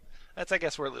 That's I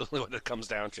guess what it comes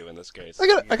down to in this case. I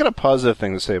got a positive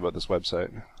thing to say about this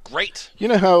website. Great. You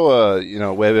know how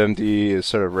WebMD is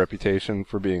sort of reputation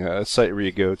for being a site where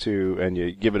you go to and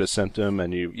you give it a symptom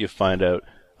and you find out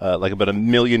like about a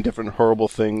million different horrible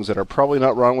things that are probably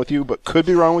not wrong with you but could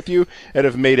be wrong with you and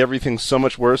have made everything so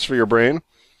much worse for your brain.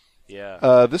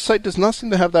 Yeah. This site does not seem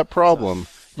to have that problem.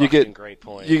 You get great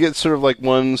point. You get sort of like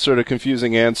one sort of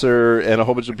confusing answer and a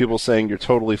whole bunch of people saying you're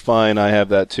totally fine. I have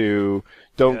that too.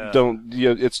 Don't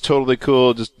it's totally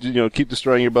cool. Just keep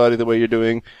destroying your body the way you're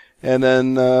doing, and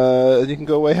then you can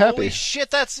go away happy. Holy shit!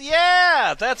 That's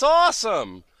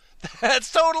awesome.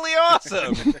 That's totally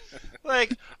awesome.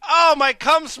 Like, oh, my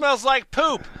cum smells like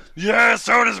poop. Yeah,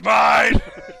 so does mine.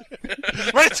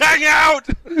 Let's hang out.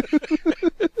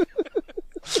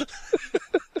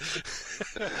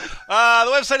 The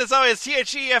website is always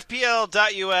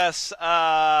thefpl.us,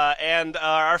 and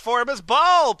our forum is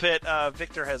Ball Pit.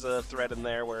 Victor has a thread in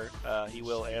there where he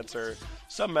will answer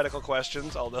some medical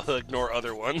questions, although he'll ignore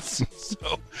other ones.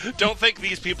 So don't think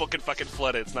these people can fucking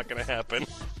flood it. It's not going to happen.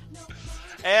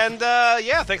 And,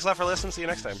 thanks a lot for listening. See you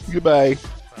next time. Goodbye.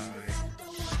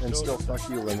 And still fuck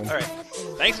you, Lemon. All right.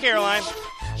 Thanks, Caroline.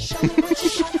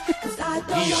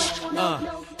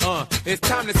 It's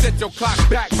time to set your clock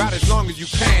back about as long as you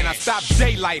can. I stop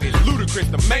daylighted,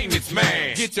 Ludacris, the maintenance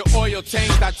man. Get your oil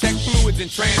changed, I check fluids and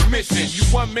transmission. You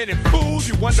 1 minute fools,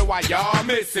 you wonder why y'all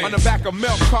missing. On the back of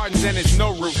milk cartons and it's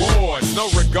no rewards, no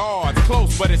regards.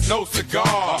 Close, but it's no cigar.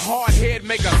 A hard head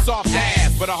make a soft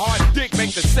ass, but a hard dick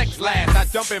make the sex last. I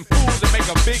jump in pools and make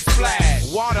a big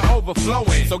splash. Water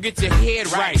overflowing, so get your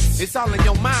head right. It's all in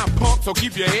your mind, punk, so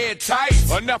keep your head tight.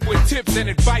 Enough with tips and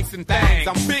advice and things.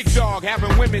 I'm big dog,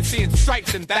 having women seeing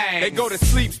stripes and things. They go to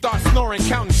sleep, start snoring,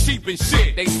 counting sheep and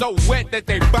shit. They so wet that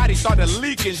their body started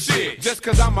leaking shit. Just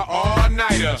cause I'm an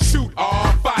all-nighter, shoot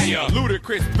all fire.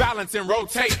 Ludacris, balance and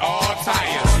rotate all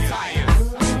tires.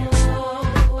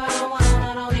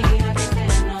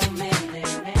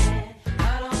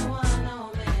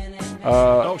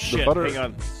 Oh shit! butter- Hang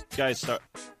on, guys, stop.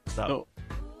 Oh.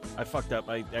 I fucked up.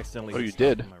 I accidentally. Oh, hit you stop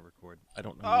did? on my record. I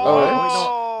don't know.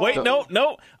 Oh, wait,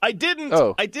 no, I didn't.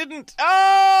 Oh. I didn't.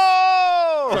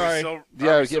 Oh! Sorry.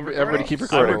 Everybody keep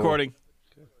recording. I'm recording.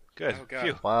 Good. Oh, God.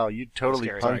 Phew. Wow, you totally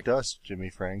Scary. punked us, Jimmy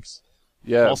Franks.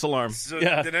 Yeah. False alarm. So,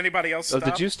 Yeah. did anybody else Oh,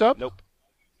 stop? did you stop? Nope.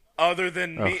 Other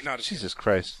than Oh, me? No, Jesus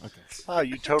Christ. Wow,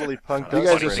 you totally punked You us.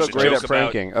 guys funny are thing so to great joke at about.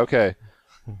 pranking. Okay.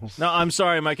 No, I'm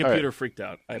sorry. My computer freaked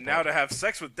out. I And now to have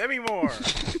sex with Demi Moore.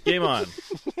 Game on.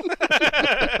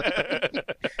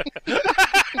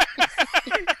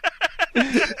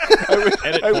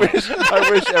 I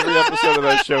wish every episode of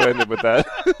that show ended with that.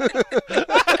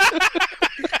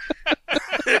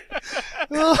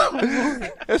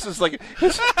 This is like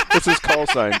this is call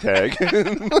sign tag.